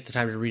 I will take the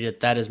time to read it.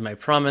 That is my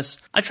promise.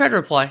 I try to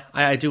reply.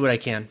 I do what I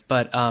can,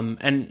 but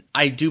and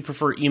I do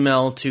prefer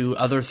email to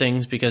other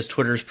things because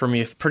Twitter's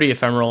pretty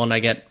ephemeral and I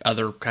get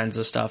other kinds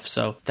of stuff,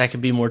 so that can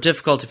be more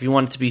difficult. If you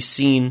want it to be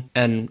seen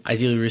and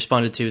ideally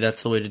responded to,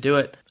 that's the way to do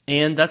it.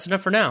 And that's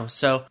enough for now.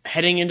 So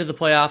heading into the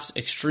playoffs,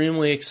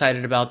 extremely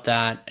excited about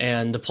that.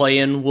 And the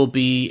play-in will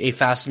be a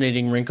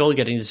fascinating wrinkle,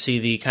 getting to see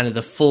the kind of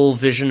the full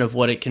vision of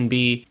what it can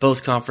be.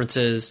 Both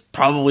conferences,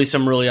 probably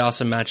some really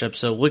awesome matchups.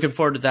 So looking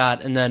forward to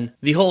that. And then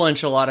the whole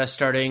enchilada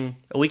starting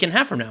a week and a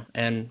half from now.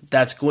 And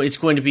it's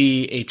going to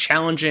be a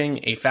challenging,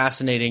 a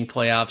fascinating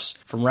playoffs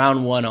from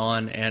round 1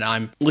 on. And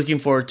I'm looking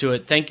forward to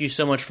it. Thank you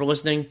so much for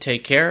listening.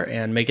 Take care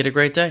and make it a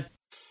great day.